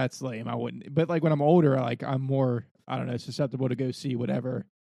 I'd be like, "That's lame." I wouldn't. But like when I'm older, like I'm more, I don't know, susceptible to go see whatever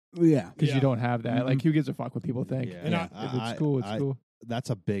yeah. because Yeah. you don't have that. Mhm. Like who gives a fuck what people think? Yeah. And If it's cool, it's cool. That's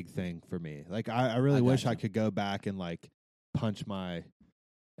a big thing for me. Like I really I wish I gotcha. could go back and like punch my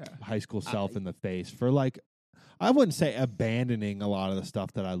Yeah. high school self in the face for like I wouldn't say abandoning a lot of the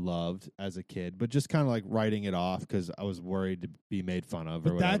stuff that I loved as a kid, but just kind of like writing it off because I was worried to be made fun of or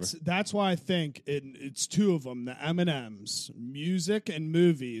But whatever. that's why I think it's two of them. The M&Ms, music and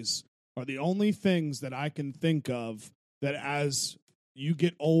movies are the only things that I can think of that as you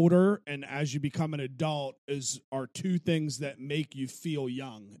get older and as you become an adult are two things that make you feel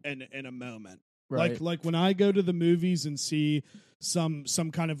young in a moment. Right. Like when I go to the movies and see some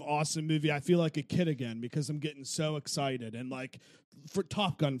kind of awesome movie, I feel like a kid again because I'm getting so excited. And like for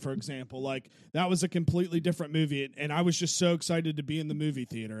Top Gun, for example, like that was a completely different movie, and I was just so excited to be in the movie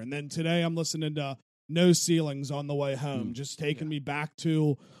theater. And then today I'm listening to No Ceilings on the way home, just taking me back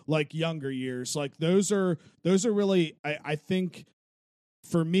to like younger years. Like those are really I think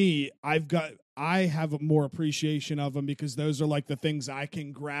for me I have a more appreciation of them because those are like the things I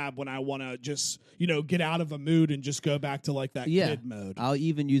can grab when I want to just, get out of a mood and just go back to like that kid mode. I'll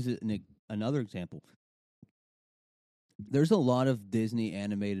even use it in another example. There's a lot of Disney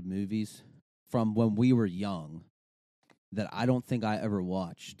animated movies from when we were young that I don't think I ever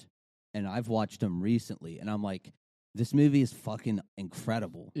watched. And I've watched them recently. And I'm like, this movie is fucking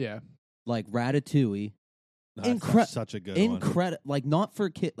incredible. Yeah. Like Ratatouille. That's such a good one. Incredible. Like, not for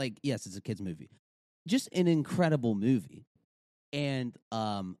kid. Like, yes, it's a kid's movie. Just an incredible movie. And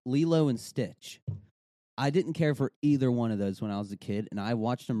Lilo and Stitch. I didn't care for either one of those when I was a kid, and I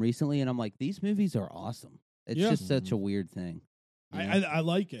watched them recently, and I'm like, these movies are awesome. It's Yeah. just such a weird thing. you know? I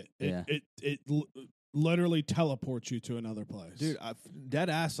like it. Yeah. It literally teleports you to another place. Dude, dead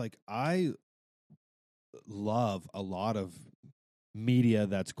ass, like I love a lot of media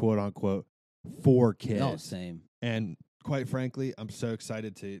that's quote unquote for kids. No, same. And quite frankly, I'm so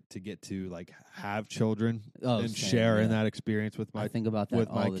excited to get to like have children Oh, and same, share in yeah. that experience with I my think about that with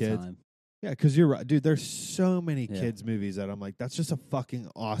all my the kids. time. Yeah, because you're right, dude. There's so many Yeah. kids movies that I'm like, that's just a fucking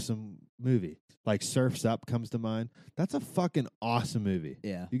awesome movie. Like Surf's Up comes to mind. That's a fucking awesome movie.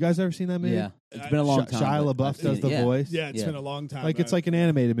 Yeah. You guys ever seen that movie? Yeah. It's been a long time. Shia but I've LaBeouf seen does it. the Yeah. voice. Yeah, it's Yeah. been a long time. Like it's like an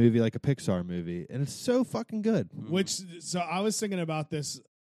animated movie, like a Pixar movie, and it's so fucking good. So I was thinking about this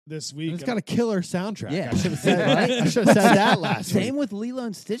this week. It's got a killer soundtrack. Yeah. I should have said, Right? I should have said that last week. Same with Lilo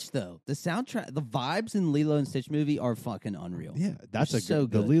and Stitch, though. The soundtrack, the vibes in Lilo and Stitch movie are fucking unreal. Yeah, that's So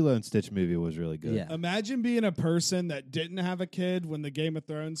The good. Lilo and Stitch movie was really good. Yeah. Imagine being a person that didn't have a kid when the Game of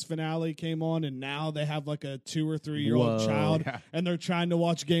Thrones finale came on, and now they have like a 2 or 3 year old Whoa. child, Yeah. and they're trying to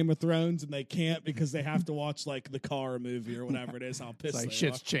watch Game of Thrones, and they can't because they have to watch like the car movie or whatever it is. How pissed It's like they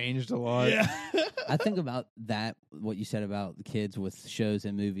shit's changed a lot. are. Yeah. I think about that, what you said about the kids with shows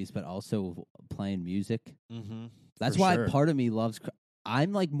and movies, but also playing music. Mm-hmm. That's For why sure. part of me loves.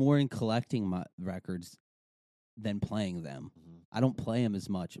 I'm like more in collecting my records than playing them. I don't play them as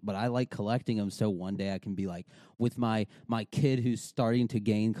much, but I like collecting them. So one day I can be like with my kid who's starting to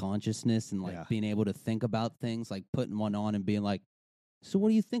gain consciousness and like Yeah. being able to think about things, like putting one on and being like, "So what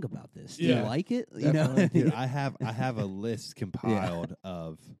do you think about this? Do you Yeah. like it?" You know, Definitely. Dude, I have a list compiled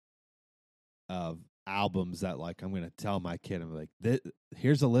of albums that like I'm gonna tell my kid. I'm like,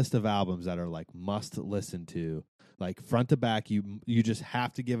 here's a list of albums that are like must listen to, like front to back. You just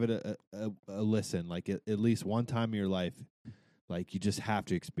have to give it a listen, like at least one time in your life. Like you just have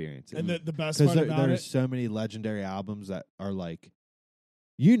to experience it. And the best Because part about there's it, so many legendary albums that are like,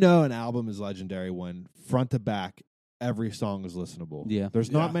 an album is legendary when front to back every song is listenable. Yeah.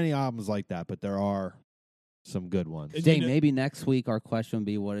 There's not Yeah. many albums like that, but there are some good ones. And Dang, you know- maybe next week our question would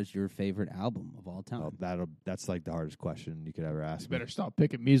be, "What is your favorite album of all time?" Well, that's like the hardest question you could ever ask You me. better stop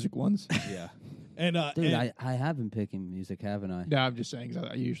picking music ones. Yeah. and Dude, and- I have been picking music, haven't I? No, I'm just saying 'cause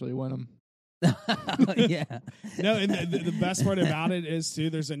I usually win them. Yeah. no, and the best part about it is too.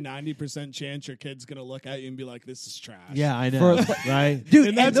 There's a 90% chance your kid's gonna look at you and be like, "This is trash." Yeah, I know. right? Dude,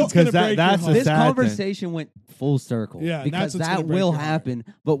 And that's and what's gonna Because break that's your a this sad thing. conversation went full circle. Yeah, and because that's what's gonna that break will your heart. happen.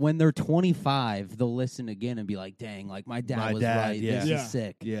 But when they're 25, they'll listen again and be like, "Dang, like my dad My was dad, right. yeah. This Yeah. is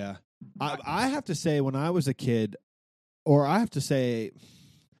sick." Yeah. I have to say, when I was a kid, or I have to say,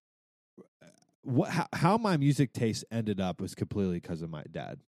 how my music taste ended up was completely because of my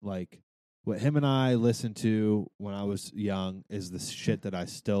dad. Like, what him and I listened to when I was young is the shit that I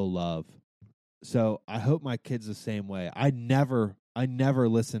still love. So I hope my kid's the same way. I never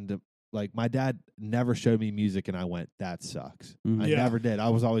listened to, like, my dad never showed me music and I went, "That sucks." Mhm. I Yeah. never did. I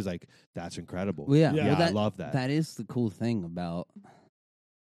was always like, "That's incredible." Well, yeah, Yeah. well, I that, love that. That is the cool thing about,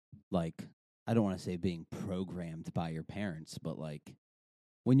 like, I don't want to say being programmed by your parents, but like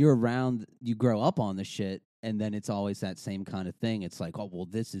when you're around, you grow up on the shit, and then it's always that same kind of thing. It's like, "Oh, well,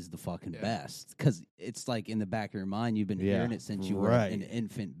 this is the fucking Yeah. best," because it's like in the back of your mind, you've been Yeah, hearing it since you were right. an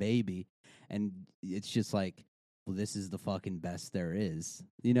infant baby, and it's just like, "Well, this is the fucking best there is."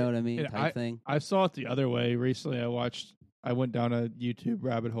 You know what I mean? And Type thing. I saw it the other way recently. I went down a YouTube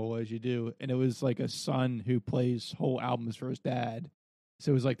rabbit hole as you do, and it was like a son who plays whole albums for his dad.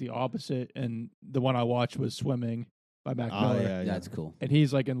 So it was like the opposite. And the one I watched was Swimming by Mac Oh, Miller. yeah. That's cool. And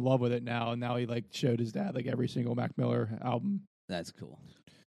he's like in love with it now. And now he like showed his dad like every single Mac Miller album. That's cool.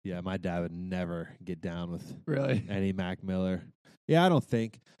 Yeah, my dad would never get down with Really? any Mac Miller. Yeah, I don't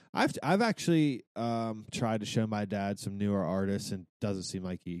think I've actually tried to show my dad some newer artists, and doesn't seem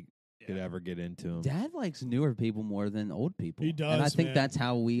like he could ever get into them. Dad likes newer people more than old people. He and I does, think man. that's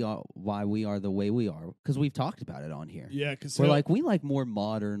how we are. Why we are the way we are, because we've talked about it on here. yeah, because We're like we like more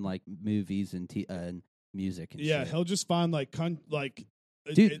modern like movies and music. And yeah, shit. he'll just find like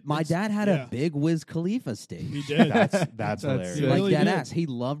Dude, my dad had yeah. a big Wiz Khalifa stage. He did. That's hilarious. He Like really dead did. ass, he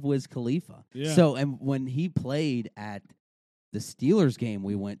loved Wiz Khalifa. Yeah. So, and when he played at the Steelers game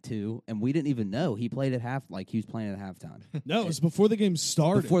we went to, and we didn't even know he played at he was playing at halftime No, it was before the game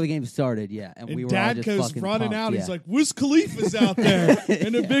started. before the game started. Yeah, and, and we were Dad all just goes fucking running pumped, out. Yeah. He's like, "Wiz Khalifa's out there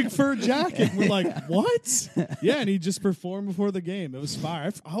in a big fur jacket." And we're like, "What?" Yeah, and he just performed before the game. It was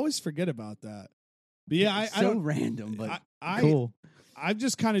fire. I always forget about that. But yeah, I so don't. random, but Cool. I've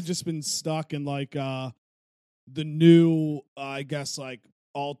just kind of just been stuck in like the new, I guess like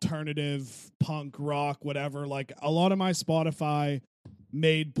alternative punk rock, whatever. Like a lot of my Spotify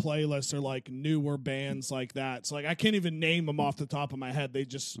made playlists are like newer bands like that. So like I can't even name them off the top of my head. They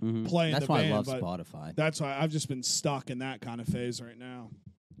just Mhm. play in That's the why band. I love but Spotify. that's why I've just been stuck in that kind of phase right now.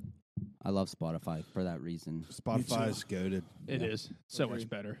 I love Spotify for that reason. Spotify's goated. It Yeah. is so Agreed. much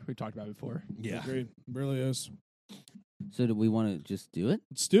better. We talked about it before. Yeah. Agreed. Really is. So do we want to just do it?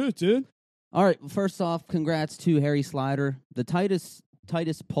 Let's do it, dude. All right. First off, congrats to Harry Slider, the tightest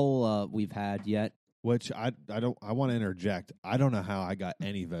poll we've had yet. Which I want to interject. I don't know how I got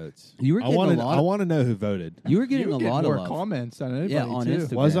any votes. You were I getting want a lot. I want to know who voted. You were getting You a get lot more of love. comments than anybody Yeah, on too.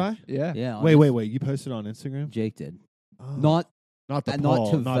 Instagram. Was I? Yeah. Yeah. on Wait, Inst- wait. You posted on Instagram? Jake did Oh. not not the not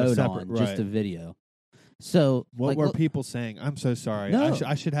poll, to not a vote separate, on, right. just a video. So What like, were look, people saying? I'm so sorry. No.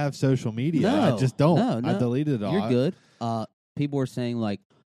 I should have social media. No. I just don't. No, I no. deleted it all. You're good. People were saying like,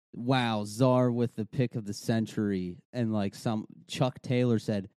 wow, Czar with the pick of the century, and like some Chuck Taylor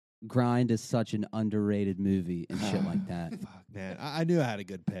said, Grind is such an underrated movie and shit like that. Fuck, man. I knew I had a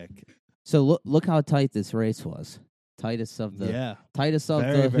good pick. So look how tight this race was. Tightest of the Yeah. very,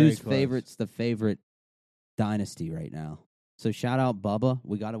 very whose close. favorite's the favorite dynasty right now. So shout out Bubba.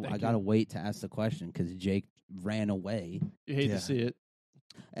 I gotta wait to ask the question because Jake ran away, You hate Yeah. to see it.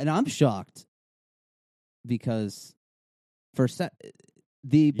 and I'm shocked because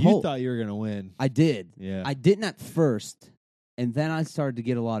the You poll thought you were gonna win. I did. Yeah. I didn't at first, and then I started to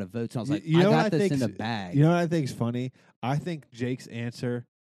get a lot of votes. And I was like, You know I what got I this in think's- the bag. You know what I think's funny? I think Jake's answer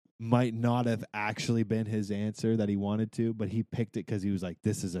might not have actually been his answer that he wanted to, but he picked it because he was like,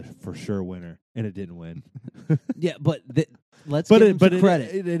 "This is a for sure winner," and it didn't win. Yeah, but let's But give it- him but some it-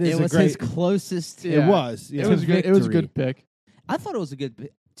 credit. it is it a was great- his closest. Yeah. It was. Yeah. It was good. It was a victory. good pick. I thought it was a good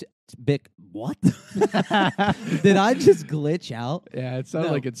pick. What? Did I just glitch out? Yeah, it sounded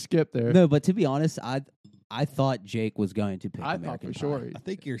No. like it skipped there. No, but to be honest, I thought Jake was going to pick I thought American for sure. Pie. I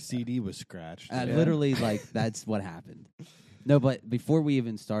think your CD was scratched. I Yeah. literally like that's what happened. No, but before we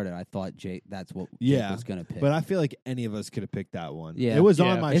even started, I thought Jake. That's what Jake Yeah, was going to pick. But I feel like any of us could have picked that one. Yeah. It was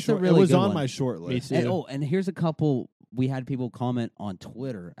Yeah. on my It's a short. really it was good on one. my short Me list. too. and here's a couple. We had people comment on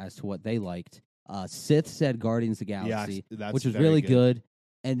Twitter as to what they liked. Sith said Guardians of the Yeah, Galaxy, that's which was very really good.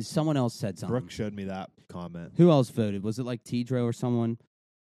 And someone else said something. Brooke showed me that comment. Who else voted? Was it like Tidro or someone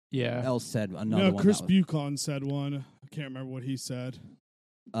Yeah. else said another No, one? Chris that Buchan said one. I can't remember what he said.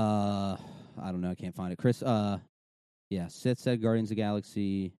 was, I don't know. I can't find it. Chris. Yeah. Sith said Guardians of the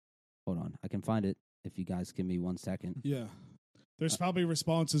Galaxy. Hold on, I can find it if you guys give me 1 second. Yeah. There's probably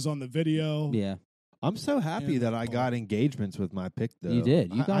responses on the video. Yeah. I'm so happy Yeah, that I got engagements with my pick, though. You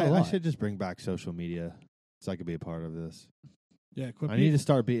did. You got a I lot. should just bring back social media so I could be a part of this. Yeah, quit I being, need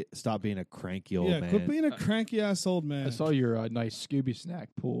to stop being a cranky old man. quit being a cranky ass old man. I saw your nice Scooby snack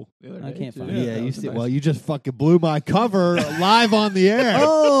pool the other day. I can't too. find it. yeah, that you was see. nice. Well, you just fucking blew my cover live on the air.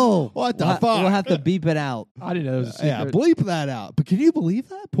 Oh, What the we'll fuck? We'll have to beep it out. I didn't know it was a Yeah, secret. bleep that out. But can you believe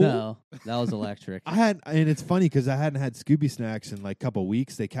that? Pool? No, that was electric. And it's funny because I hadn't had Scooby snacks in like a couple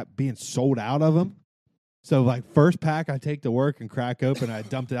weeks. They kept being sold out of them. So like first pack I take to work and crack open. I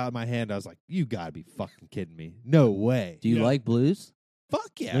dumped it out of my hand. I was like, "You gotta be fucking kidding me! No way! Do you Yeah. like blues? Fuck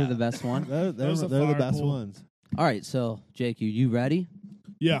yeah! They're the best one. They're Those are the fire best pool. ones." All right, so Jake, you ready?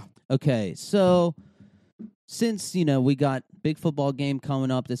 Yeah. Okay, so since we got big football game coming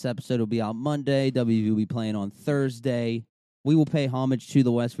up, this episode will be out Monday. WV will be playing on Thursday. We will pay homage to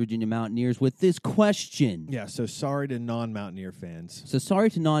the West Virginia Mountaineers with this question. Yeah. So sorry to non-Mountaineer fans. So sorry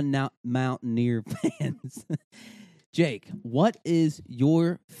to non-Mountaineer fans. Jake, what is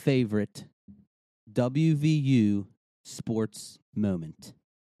your favorite WVU sports moment?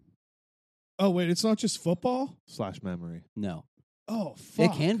 Oh, wait, it's not just football? / memory. No, Oh,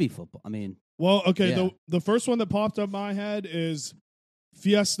 fuck. it can be football. I mean, Well, okay, Yeah. the first one that popped up my head is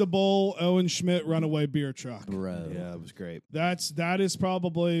Fiesta Bowl, Owen Schmidt runaway beer truck. bro. Yeah, it was great. That is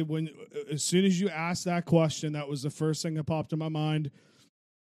probably when as soon as you asked that question, that was the first thing that popped in my mind.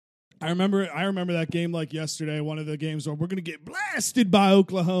 I remember that game like yesterday, one of the games where we're gonna get blasted by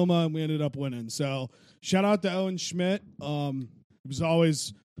Oklahoma and we ended up winning. So shout out to Owen Schmidt. He was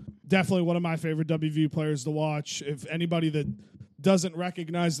always definitely one of my favorite WVU players to watch. If anybody that doesn't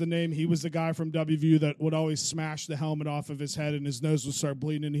recognize the name, he was the guy from WVU that would always smash the helmet off of his head and his nose would start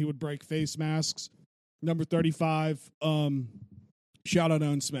bleeding and he would break face masks. Number 35. Shout out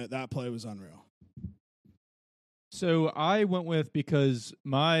Owen Smith. That play was unreal. So I went with because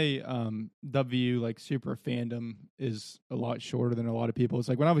my W like super fandom is a lot shorter than a lot of people. It's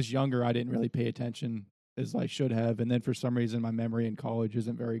like when I was younger, I didn't really pay attention as I should have, and then for some reason, my memory in college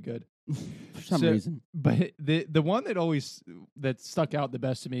isn't very good. For some So- reason. But the one that stuck out the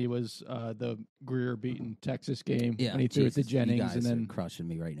best to me was the Greer beating Texas game Yeah, when he threw it to Jesus, you Jennings, guys and then are crushing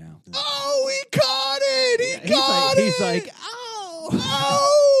me right now. Oh, he caught it! He's like,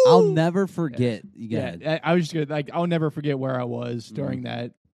 oh! I'll never forget. You yeah, guys. I was just gonna like I'll never forget where I was during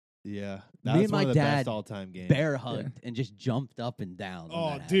that. Yeah, Me that's and my one of the dad best all-time games. bear hugged and just jumped up and down. when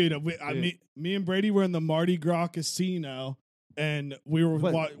Oh, that dude, happened. me and Brady were in the Mardi Gras casino, and we were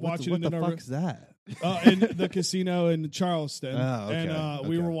watching what it the in our fuck's that? in the casino in Charleston. Oh, okay, And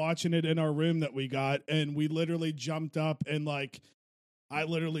we okay. were watching it in our room that we got, and we literally jumped up and I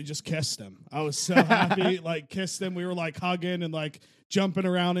literally just kissed him. I was so happy, kissed him. We were hugging and jumping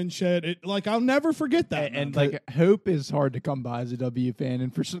around and shit. I'll never forget that. And man. hope is hard to come by as a W fan,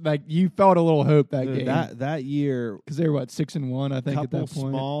 and for you felt a little hope that game That year, because they were 6-1, I think, at couple that point.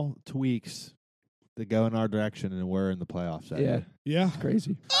 small tweaks that go in our direction, and we're in the playoffs. That Yeah, year. yeah,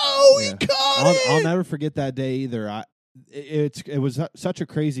 crazy. Oh, he caught I'll never forget that day either. it was such a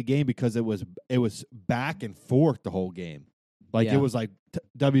crazy game because it was back and forth the whole game. Like Yeah. it was like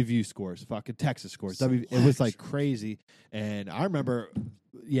WVU scores, fucking Texas scores. It was like crazy. And I remember,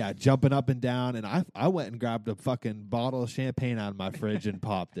 jumping up and down. And I went and grabbed a fucking bottle of champagne out of my fridge and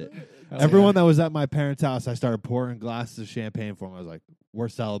popped it. Everyone that was at my parents' house, I started pouring glasses of champagne for them. I was like, we're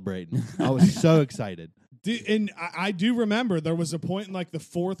celebrating. I was so excited. And I do remember there was a point in like the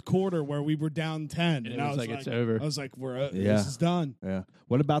fourth quarter where we were down 10, And I it was was like, it's over. I was like, Yeah. this is done. Yeah.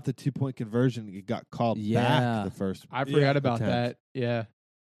 What about the 2-point conversion? It got called back the first. I forgot about attempt. that. Yeah.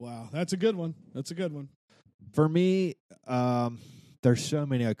 Wow, that's a good one. For me, there's so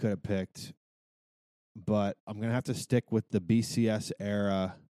many I could have picked, but I'm going to have to stick with the BCS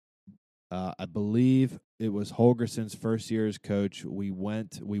era. I believe it was Holgerson's first year as coach. We won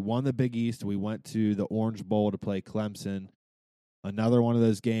the Big East. We went to the Orange Bowl to play Clemson. Another one of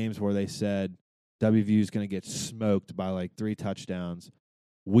those games where they said WVU is going to get smoked by like 3 touchdowns.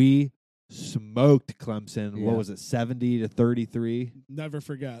 We smoked Clemson. Yeah. What was it, 70-33? Never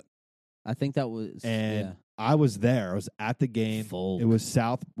forget. I think that was And I was there. I was at the game. Folk. It was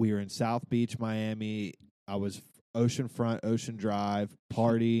we were in South Beach, Miami. I was oceanfront, Ocean Drive,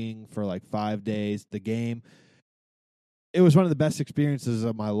 partying for like 5 days. The game, it was one of the best experiences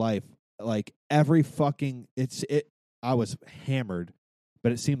of my life. Like every fucking, I was hammered,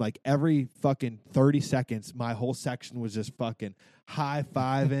 but it seemed like every fucking 30 seconds, my whole section was just fucking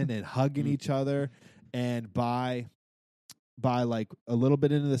high-fiving and hugging each other. And by like a little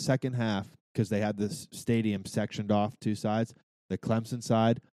bit into the second half, because they had this stadium sectioned off 2 sides, the Clemson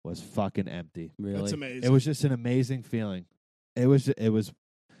side was fucking empty. really. That's amazing. It was just an amazing feeling. It was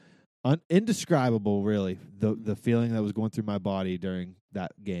indescribable, really. The feeling that was going through my body during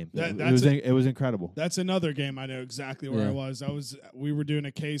that game. It was incredible. That's another game I know exactly where Yeah. I was. We were doing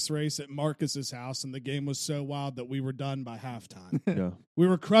a case race at Marcus's house, and the game was so wild that we were done by halftime. Yeah. We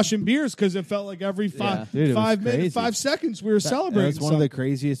were crushing beers because it felt like every Yeah. Dude, it was 5 minutes, crazy. 5 seconds we were celebrating. It's one of the something.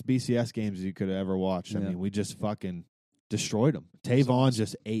 craziest BCS games you could have ever watched. I Yeah. mean, we just fucking destroyed them. Tavon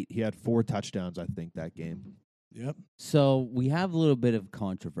just ate. He had 4 touchdowns, I think, that game. Yep. So we have a little bit of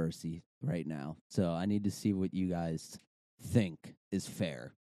controversy right now. So I need to see what you guys think is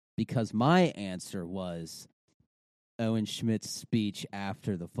fair. Because my answer was Owen Schmidt's speech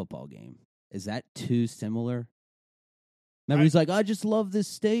after the football game. Is that too similar? Remember, he's like, I just love this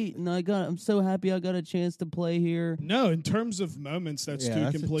state, and I'm so happy I got a chance to play here. No, in terms of moments, that's two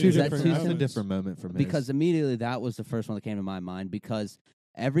that's completely Is that different too that's a moments. different moment for me. Because immediately that was the first one that came to my mind. Because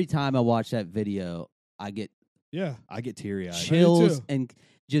every time I watch that video, I get Yeah. I get teary-eyed. chills too. and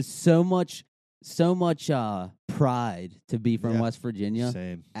just so much pride to be from Yeah. West Virginia.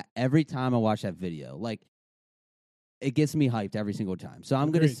 Same. Every time I watch that video, like it gets me hyped every single time. So I'm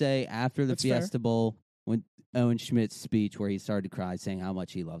going to Agreed. say after the That's fair. Fiesta Bowl, when Owen Schmidt's speech where he started to cry, saying how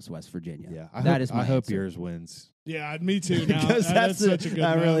much he loves West Virginia. Yeah, I hope answer. yours wins. Yeah, me too. Now Because that's such a good.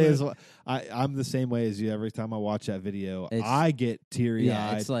 that really moment. is. I'm the same way as you. Every time I watch that video, It's- I get teary Yeah,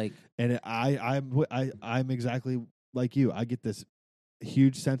 eyed, it's like and I'm exactly like you. I get this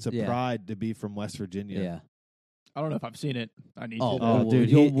huge sense of Yeah. pride to be from West Virginia. yeah. I don't know if I've seen it. I need Oh, to. well, Oh,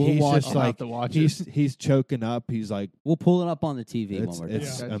 dude, we'll he's watch just I'll have like to watch he's choking up. He's like, We'll pull it up on the TV it's when we're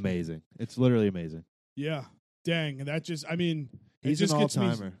done. Yeah. amazing. It's literally amazing. Yeah. Dang, that just. I mean, He's it just an gets me.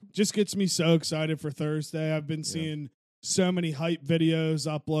 all-timer. Just gets me so excited for Thursday. I've been seeing so many hype videos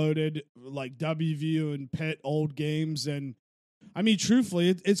uploaded, like WVU and Pitt old games, and I mean, truthfully,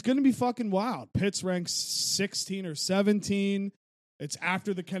 it's going to be fucking wild. Pitt's ranked 16 or 17. It's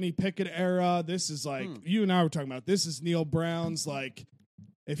after the Kenny Pickett era. This is like you and I were talking about. This is Neil Brown's like.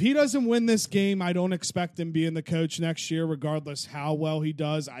 If he doesn't win this game, I don't expect him being the coach next year, regardless how well he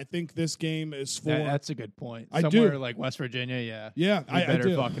does. I think this game is for. That's a good point. I Somewhere do. like West Virginia, yeah. Yeah, You I better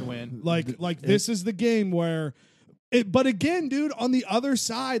do. fucking win. Like this is the game where. But again, dude, on the other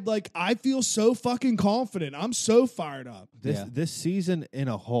side, like I feel so fucking confident. I'm so fired up. This season in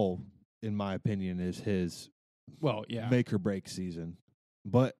a whole, in my opinion, is his Well, yeah. make or break season.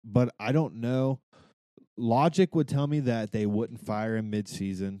 But I don't know. Logic would tell me that they wouldn't fire him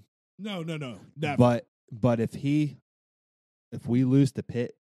mid-season. No, never. But if we lose to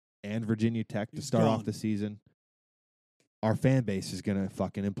Pitt and Virginia Tech to He's start gone. off the season, our fan base is gonna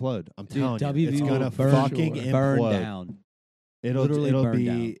fucking implode. I'm Dude, telling you, it's WVU gonna will burn, fucking burn implode. down. It'll burn be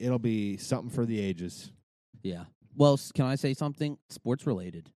down. it'll be something for the ages. Yeah. Well, can I say something sports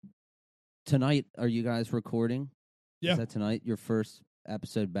related? Tonight, are you guys recording? Yeah. Is that tonight? Your first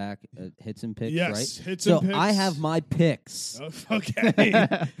episode back at Hits and Picks, Yes, right? hits So and picks. I have my picks. Oh,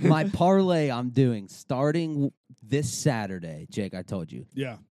 okay. My parlay I'm doing starting this Saturday. Jake, I told you.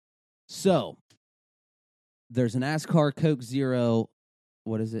 Yeah. So there's an NASCAR Coke Zero.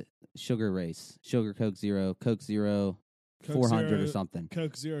 What is it? Sugar race. Sugar Coke Zero. Coke Zero Coke 400 Zero, or something.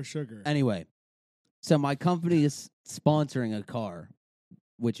 Coke Zero Sugar. Anyway, so my company is sponsoring a car,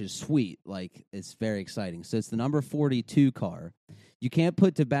 which is sweet. Like, it's very exciting. So it's the number 42 car. You can't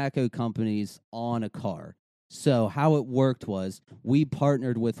put tobacco companies on a car. So how it worked was we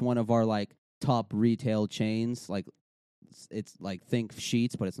partnered with one of our, like, top retail chains. Like, it's like, think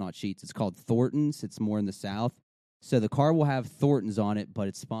Sheetz, but it's not Sheetz. It's called Thornton's. It's more in the South. So the car will have Thornton's on it, but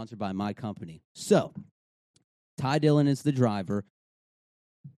it's sponsored by my company. So Ty Dillon is the driver.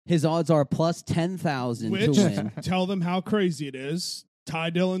 His odds are plus 10,000 to Which, win. tell them how crazy it is.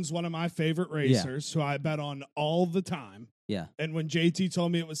 Ty Dillon's one of my favorite racers, who I bet on all the time. Yeah. And when JT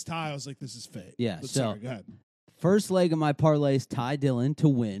told me it was Ty, I was like, this is fake. Yeah, But so- sorry, go ahead. First leg of my parlay is Ty Dillon to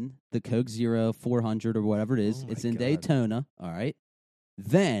win the Coke Zero 400 or whatever it is. Oh my It's in God. Daytona. All right.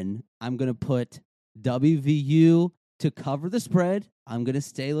 Then I'm going to put WVU to cover the spread. I'm going to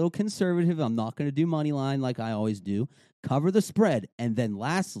stay a little conservative. I'm not going to do money line like I always do. Cover the spread. And then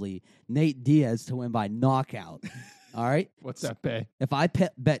lastly, Nate Diaz to win by knockout. All right. What's that pay? If I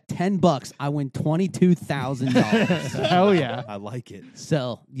bet $10, I win $22,000. Hell yeah. I like it.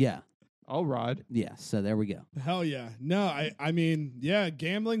 So, yeah. I'll ride. Yeah. So there we go. Hell yeah. No, I mean, yeah,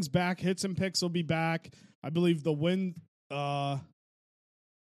 gambling's back. Hits and picks will be back. I believe the win, yeah,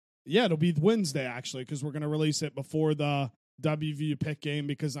 it'll be Wednesday, actually, because we're going to release it before the WVU pick game,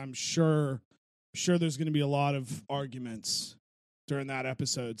 because I'm sure there's going to be a lot of arguments during that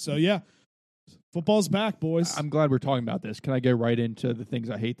episode. So, yeah, football's back, boys. I'm glad we're talking about this. Can I go right into the things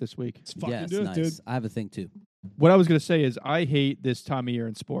I hate this week? Let's fucking Yes, do it, nice. dude. I have a thing too. What I was going to say is I hate this time of year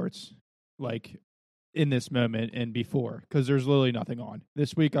in sports, like in this moment and before, because there's literally nothing on.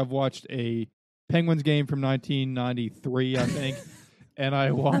 This week I've watched a Penguins game from 1993, I think, and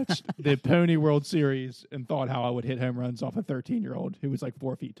I watched the Pony World Series and thought how I would hit home runs off a 13-year-old who was like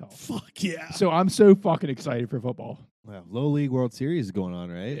 4 feet tall. Fuck yeah. So I'm so fucking excited for football. Wow, Low League World Series is going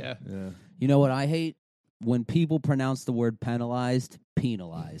on, right? Yeah. You know what I hate? When people pronounce the word penalized.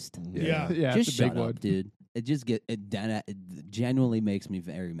 Yeah. Yeah, Just it's a big shut up, one. dude. It just it genuinely makes me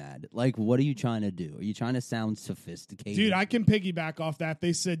very mad. Like, what are you trying to do? Are you trying to sound sophisticated? Dude, I can piggyback off that.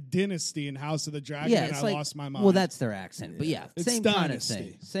 They said dynasty in House of the Dragon, yeah, and it's I like, lost my mind. well, that's their accent. But yeah, It's same kind of dynasty.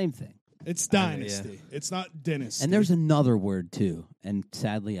 thing. Same thing. It's dynasty. It's not dynasty. And there's another word too, and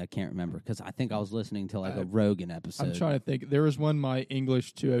sadly I can't remember because I think I was listening to like a Rogan episode. I'm trying to think. There was one my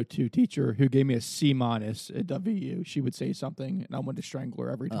English 202 teacher who gave me a C- at WU. She would say something, and I wanted to strangle her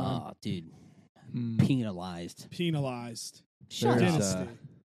every time. Oh, dude, Mm. penalized. Shut There's, up. Dynasty.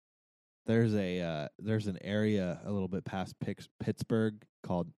 there's an area a little bit past Pittsburgh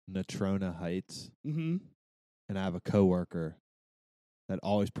called Natrona Heights, Mm-hmm. and I have a coworker that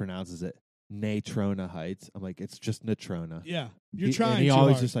always pronounces it Natrona Heights. I'm like, it's just Natrona. Yeah, you're And trying. he too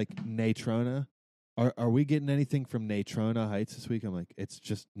always hard. just like Natrona. Are we getting anything from Natrona Heights this week? I'm like, it's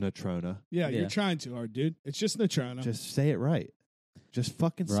just Natrona. Yeah, Yeah. you're trying too hard, dude. It's just Natrona. Just say it right. Just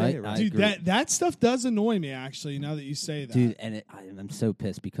fucking Right? say it right. I Dude, agree. that stuff does annoy me, actually, now that you say that. Dude, and I'm so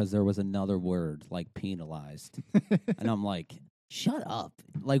pissed because there was another word like penalized, and I'm like, shut up!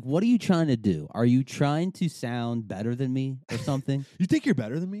 Like, what are you trying to do? Are you trying to sound better than me or something? You think you're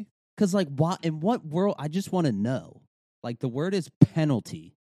better than me? Because like, what in what world? I just want to know. Like, the word is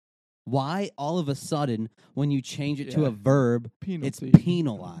penalty. Why all of a sudden when you change it to Yeah. a verb, Penalty. it's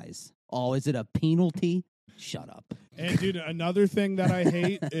penalize? Oh, is it a penalty? Shut up. And, dude, another thing that I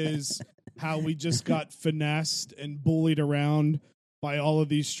hate is how we just got finessed and bullied around by all of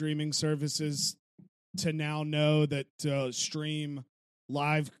these streaming services to now know that stream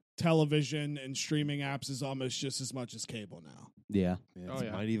live television and streaming apps is almost just as much as cable now. Yeah. Yeah, Oh, it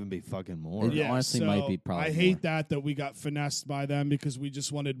yeah. might even be fucking more. It honestly might be probably I hate more. that we got finessed by them because we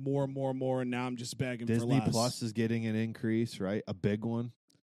just wanted more and more and more, and now I'm just begging for Disney less. Plus is getting an increase, right? A big one.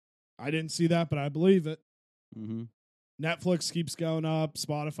 I didn't see that, but I believe it. Mm-hmm. Netflix keeps going up.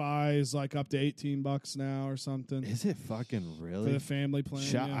 Spotify is like up to $18 now or something Is it fucking for really? the family plan.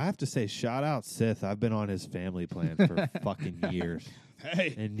 I yeah. have to say, shout out Sith. I've been on his family plan for fucking years,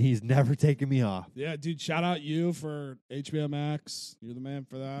 Hey, and he's never taken me off. yeah, dude, shout out you for HBO Max. You're the man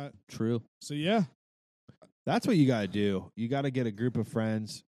for that. True. So, yeah. That's what you got to do. You got to get a group of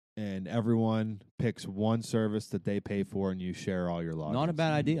friends, and everyone picks one service that they pay for, and you share all your logins. Not a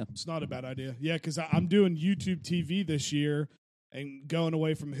bad idea. It's not a bad idea. Yeah, because I'm doing YouTube TV this year and going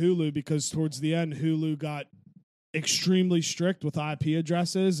away from Hulu because towards the end, Hulu got extremely strict with IP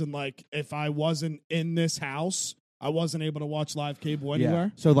addresses. And, like, if I wasn't in this house, I wasn't able to watch live cable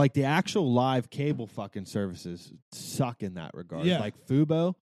anywhere. So, like, the actual live cable fucking services suck in that regard. Yeah. Like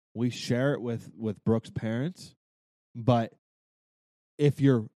Fubo, We share it with Brooke's parents, but if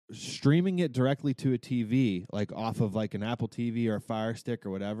you're streaming it directly to a TV, like off of like an Apple TV or a Fire Stick or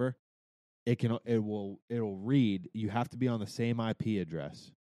whatever, it'll read. You have to be on the same IP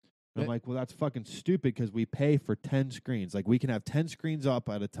address. And I'm like, well, that's fucking stupid because we pay for 10 screens. Like we can have 10 screens up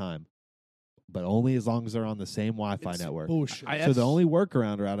at a time, but only as long as they're on the same Wi-Fi network. Bullshit. So the only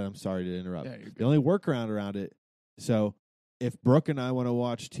workaround around it, I'm sorry to interrupt. Yeah, you're good. The only workaround around it, so if Brooke and I want to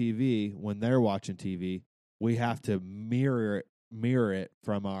watch TV when they're watching TV, we have to mirror it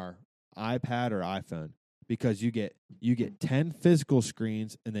from our iPad or iPhone because you get 10 physical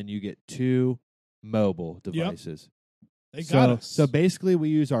screens and then you get 2 mobile devices. They got us. So basically we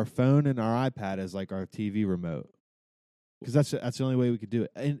use our phone and our iPad as like our TV remote. Because that's the only way we could do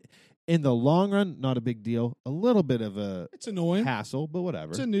it. And in the long run, not a big deal. A little bit of a It's annoying. hassle, but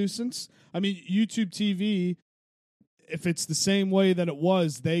whatever. It's a nuisance. I mean, YouTube TV, if it's the same way that it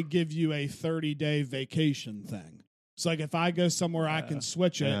was, they give you a 30-day vacation thing. So, like, if I go somewhere, I can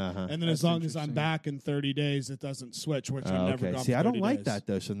switch it, Uh-huh. and then That's as long as I'm interesting. back in 30 days, it doesn't switch, which I've never okay. gone See, for I don't 30 like days. that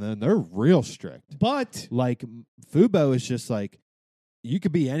though. So then they're real strict. But Like Fubo is just like you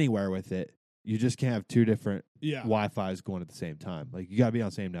could be anywhere with it. You just can't have 2 different yeah. Wi-Fi's going at the same time. Like you got to be on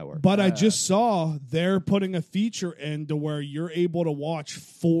the same network. But I just saw they're putting a feature in to where you're able to watch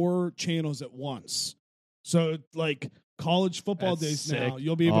 4 channels at once. So, like college football That's days now, sick.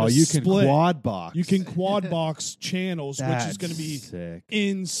 you'll be able to you can split. quad box. You can quad box channels, which is That's going to be sick.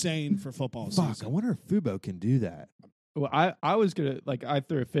 insane for football Fuck, I season. wonder if Fubo can do that. Well, I was gonna I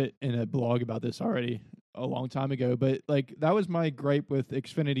threw a fit in a blog about this already a long time ago, but like that was my gripe with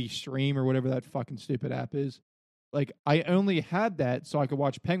Xfinity Stream or whatever that fucking stupid app is. Like I only had that so I could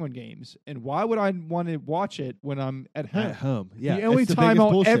watch Penguin games, and why would I want to watch it when I'm at home? At home, yeah. the only it's the time biggest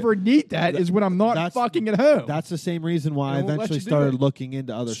I'll bullshit. ever need that is when I'm not That's- fucking at home. That's the same reason why I They won't let eventually you do started it. looking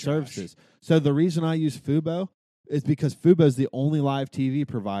into other It's trash. services. So the reason I use Fubo is because Fubo is the only live TV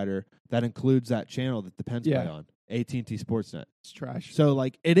provider that includes that channel that the Pens play on, AT&T Sportsnet. It's trash. So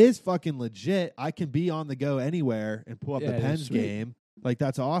like it is fucking legit. I can be on the go anywhere and pull up Yeah, the it is Pens sweet. game. Like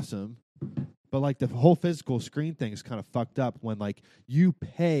that's awesome. But like the whole physical screen thing is kind of fucked up when like you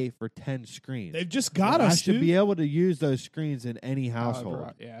pay for 10 screens. They've just got I us, should dude. be able to use those screens in any household.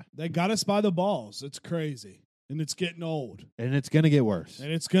 However, yeah. They got us by the balls. It's crazy. And it's getting old. And it's going to get worse.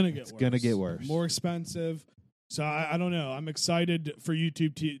 And it's going to get It's worse. gonna get worse. More expensive. So I don't know. I'm excited for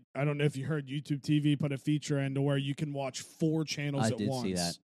YouTube I don't know if you heard YouTube TV put a feature in to where you can watch 4 channels I at did once. see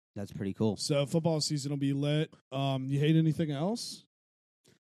that. That's pretty cool. So football season will be lit. You hate anything else?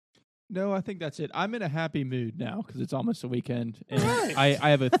 No, I think that's it. I'm in a happy mood now because it's almost a weekend, and Right. I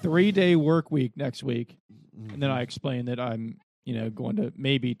have a 3-day work week next week, Mhm. and then I explained that I'm going to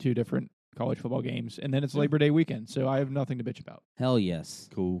maybe 2 different college football games, and then it's Yeah. Labor Day weekend, so I have nothing to bitch about. Hell yes.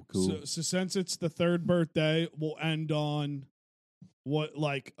 Cool. So since it's the 3rd birthday, we'll end on what,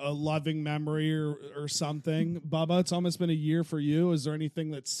 like a loving memory or something. Bubba, it's almost been a year for you. Is there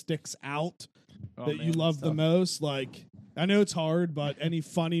anything that sticks out that you love the most? Like, I know it's hard, but any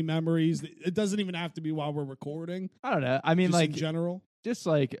funny memories? It doesn't even have to be while we're recording. I don't know. I mean, Just like in general. just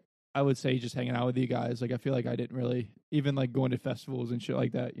like I would say, just hanging out with you guys. Like I feel like I didn't really even like going to festivals and shit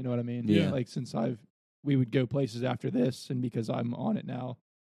like that. You know what I mean? Yeah. Like since we would go places after this, and because I'm on it now,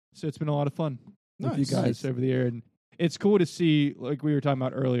 so it's been a lot of fun with you Nice. guys Nice. over the year, and it's cool to see. Like we were talking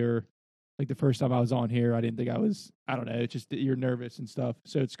about earlier, like the first time I was on here, I didn't think I was. I don't know. It's just that you're nervous and stuff.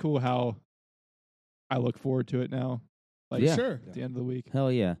 So it's cool how I look forward to it now. Like Yeah. Sure. at the end of the week.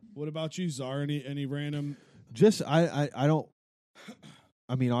 Hell yeah. What about you, Czar? Any random? Just I don't.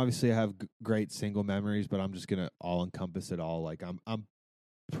 I mean, obviously, I have great single memories, but I'm just gonna all encompass it all. Like I'm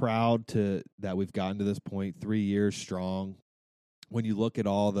proud that we've gotten to this point, 3 years strong. When you look at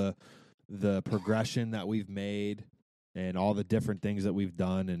all the progression that we've made and all the different things that we've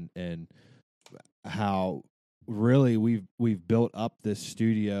done, and how really we've built up this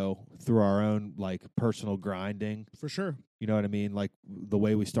studio through our own like personal grinding. For sure. You know what I mean? Like the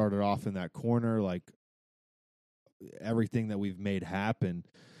way we started off in that corner, like everything that we've made happen.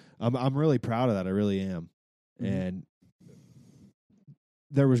 I'm really proud of that. I really am. Mm-hmm. And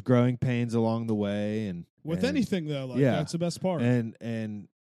there was growing pains along the way, and With and, anything though, like yeah. that's the best part. and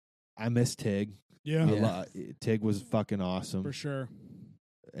I miss Tig. yeah, Yeah. Tig was fucking awesome, for sure.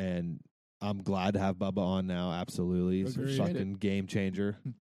 and I'm glad to have Bubba on now. Absolutely, it's a Agreed. fucking game changer.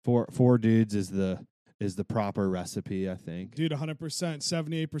 Four dudes is the proper recipe, I think. Dude, 100%,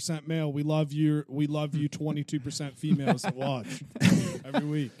 78% male. We love you. We love you. 22% females that watch every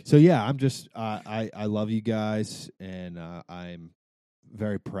week. So yeah, I'm just I love you guys, and I'm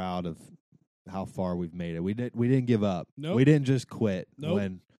very proud of how far we've made it. We didn't give up. Nope. We didn't just quit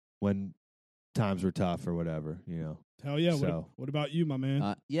Nope. when times were tough or whatever, Hell yeah. So- What about you, my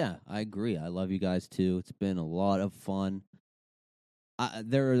man? Yeah, I agree. I love you guys too. It's been a lot of fun.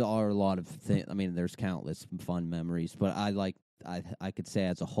 There are a lot of things. I mean, there's countless fun memories, but I could say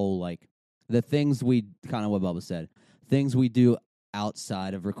as a whole, like the things we kind of what Bubba said, things we do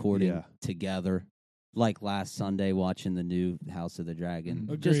outside of recording Yeah. together, like last Sunday watching the new House of the Dragon,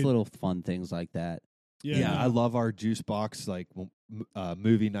 just Agreed. little fun things like that. Yeah, I love our juice box like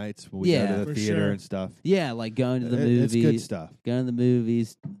movie nights when we go to for the theater sure. and stuff. Yeah, like going to the It's movies, good stuff. going to the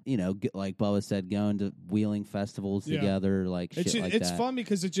movies. Like Bubba said, going to wheeling festivals Yeah. together, like It's shit like it's that. fun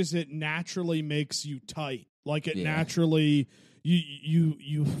because it naturally makes you tight. Like it Yeah. naturally you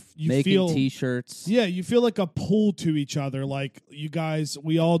Making feel T-shirts. Yeah, you feel like a pull to each other. Like you guys,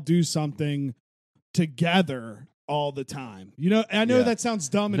 we all do something together all the time. I know Yeah. that sounds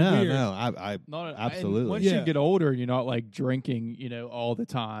dumb and No, weird. no, I Not Absolutely. And once Yeah. you get older, you're not like drinking, all the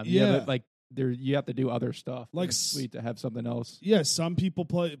time. Yeah. But like you have to do other stuff. Like It's sweet to have something else. Yeah, some people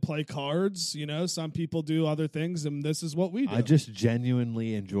play cards. Some people do other things, and this is what we do. I just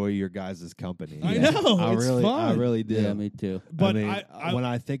genuinely enjoy your guys' company. I Yeah. know I it's really, fun. I really do. Yeah, me too. But I mean, I when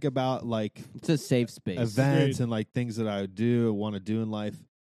I think about like It's a safe space. events Agreed. and like things that I do want to do in life,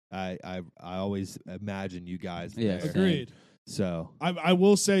 I always imagine you guys. Yeah, there. agreed. So I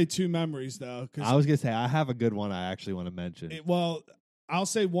will say two memories though. I was gonna say I have a good one. I actually want to mention. Well, I'll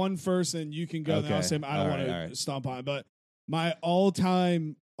say one first, and you can go. Then I'll Okay. say I don't All want right, all to right. stomp on it, but my all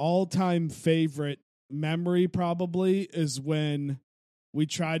time favorite memory probably is when we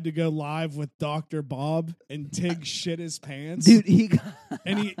tried to go live with Dr. Bob and Tig shit his pants. Dude, he got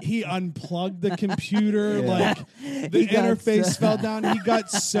And he unplugged the computer, Yeah. like the He got interface so- fell down. He got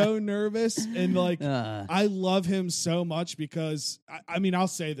so nervous, and like Uh, I love him so much because I mean I'll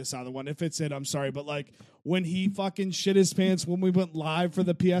say this other one if it's it, I'm sorry, but like when he fucking shit his pants when we went live for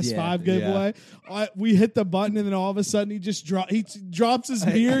the PS5 Yeah, giveaway, we hit the button and then all of a sudden he drops his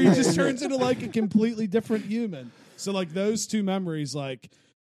beer. He just turns into like a completely different human. So like those two memories, like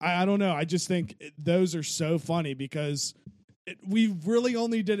I don't know, I just think those are so funny because. We really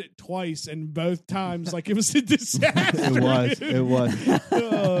only did it twice, and both times, like it was a disaster. It was.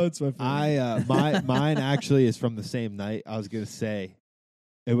 Oh, it's my favorite. Mine actually is from the same night. I was gonna say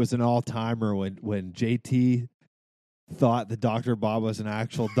it was an all timer when JT thought that Dr. Bob was an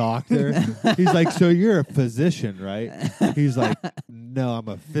actual doctor. He's like, "So you're a physician, right?" He's like, "No, I'm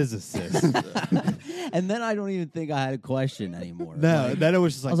a physicist." and then I don't even think I had a question anymore. No, Like, then it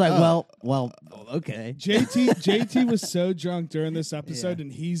was just like, I was like, oh. well, okay. JT was so drunk during this episode,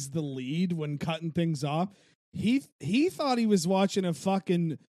 and he's the lead when cutting things off. He thought he was watching a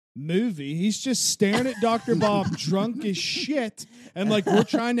fucking movie. He's just staring at Dr. Bob, drunk as shit, and like we're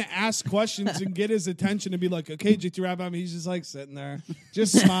trying to ask questions and get his attention and be like, "Okay, JT, wrap up." He's just like sitting there,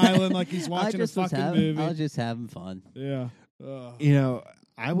 just smiling like he's watching a fucking movie. I was just having fun. Yeah.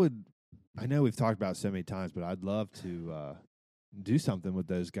 I know we've talked about it so many times, but I'd love to do something with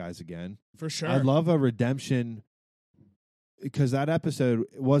those guys again. For sure. I'd love a redemption because that episode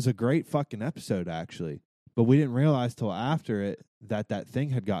was a great fucking episode, actually. But we didn't realize till after it that thing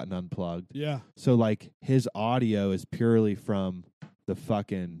had gotten unplugged. Yeah. So like his audio is purely from the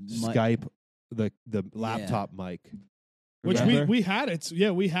fucking Mic. Skype, the laptop mic. Which Remember? we had it.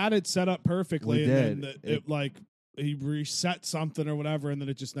 Yeah, we had it set up perfectly. We and did. then it like he reset something or whatever, and then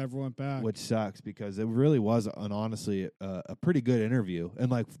it just never went back. Which sucks because it really was honestly a pretty good interview, and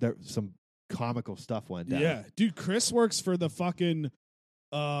like there some comical stuff went down. Yeah, dude, Chris works for the fucking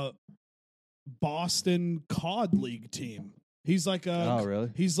Boston COD League team. He's like Oh,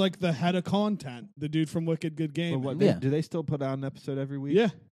 really? he's like the head of content, the dude from Wicked Good Game. Well, Yeah. do they still put out an episode every week?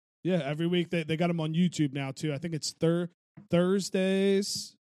 Yeah, every week they got him on YouTube now too. I think it's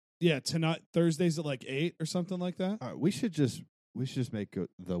Thursdays. Yeah, tonight Thursdays at like 8 or something like that. All right, we should just make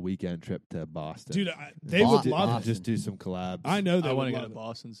the weekend trip to Boston, Dude, they would Boston. love it. Boston. Just do some collabs. I know they I would want to go love to it.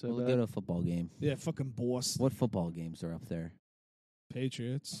 Boston. So We'll bad. go to a football game. Yeah, fucking Boston What football games are up there?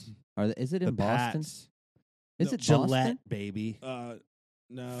 Patriots. Is it the in Boston? Pats. Is No, it Gillette, Boston? baby. No,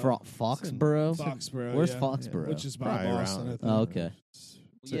 Foxborough? Foxborough. Where's yeah. Foxborough? Which is by Probably Boston. around- I think. Oh, okay.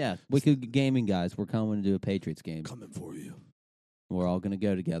 Yeah, Wicked Gaming guys. We're coming to do a Patriots game. Coming for you. We're all going to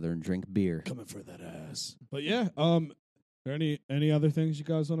go together and drink beer. Coming for that ass. But yeah, are there any other things you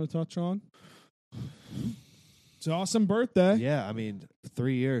guys want to touch on? It's an awesome birthday. Yeah, I mean,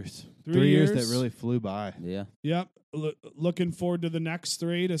 3 years. 3 years years. that really flew by. Yeah. Yep. Looking forward to the next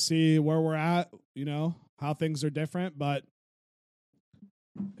 3 to see where we're at, how things are different, but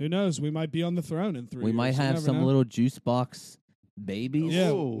who knows? We might be on the throne in 3 We years. might You have never some know. little juice box babies. Yeah,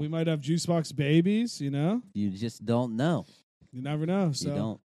 Ooh. we might have juice box babies, You just don't know. You never know. You So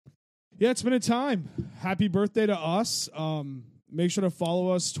don't. Yeah, it's been a time. Happy birthday to us. Make sure to follow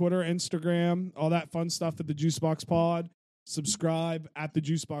us, Twitter, Instagram, all that fun stuff at the Juicebox Pod. Subscribe at the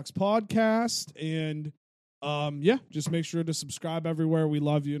Juicebox Podcast. And just make sure to subscribe everywhere. We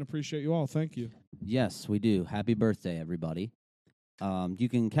love you and appreciate you all. Thank you. Yes, we do. Happy birthday, everybody. You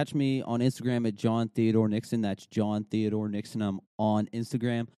can catch me on Instagram at John Theodore Nixon. That's John Theodore Nixon. I'm on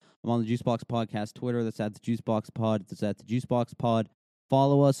Instagram. I'm on the Juicebox Podcast Twitter. That's at the Juicebox Pod. That's at the Juicebox Pod.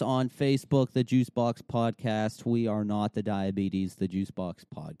 Follow us on Facebook, the Juicebox Podcast. We are not the Diabetes, the Juicebox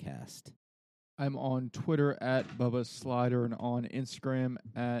Podcast. I'm on Twitter at Bubba Slider and on Instagram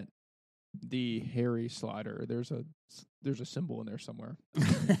at the Harry Slider. There's a symbol in there somewhere.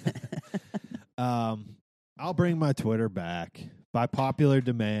 I'll bring my Twitter back by popular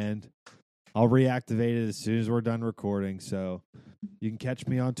demand. I'll reactivate it as soon as we're done recording. So you can catch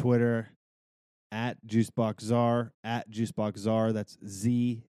me on Twitter at JuiceboxZar, at JuiceboxZar. That's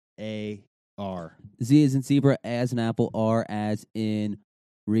Z-A-R. Z as in zebra, as in apple, R as in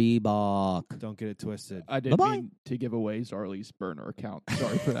Reebok. Don't get it twisted. I didn't Bye-bye. mean to give away Zarly's burner account.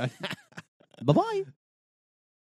 Sorry for that. Bye-bye.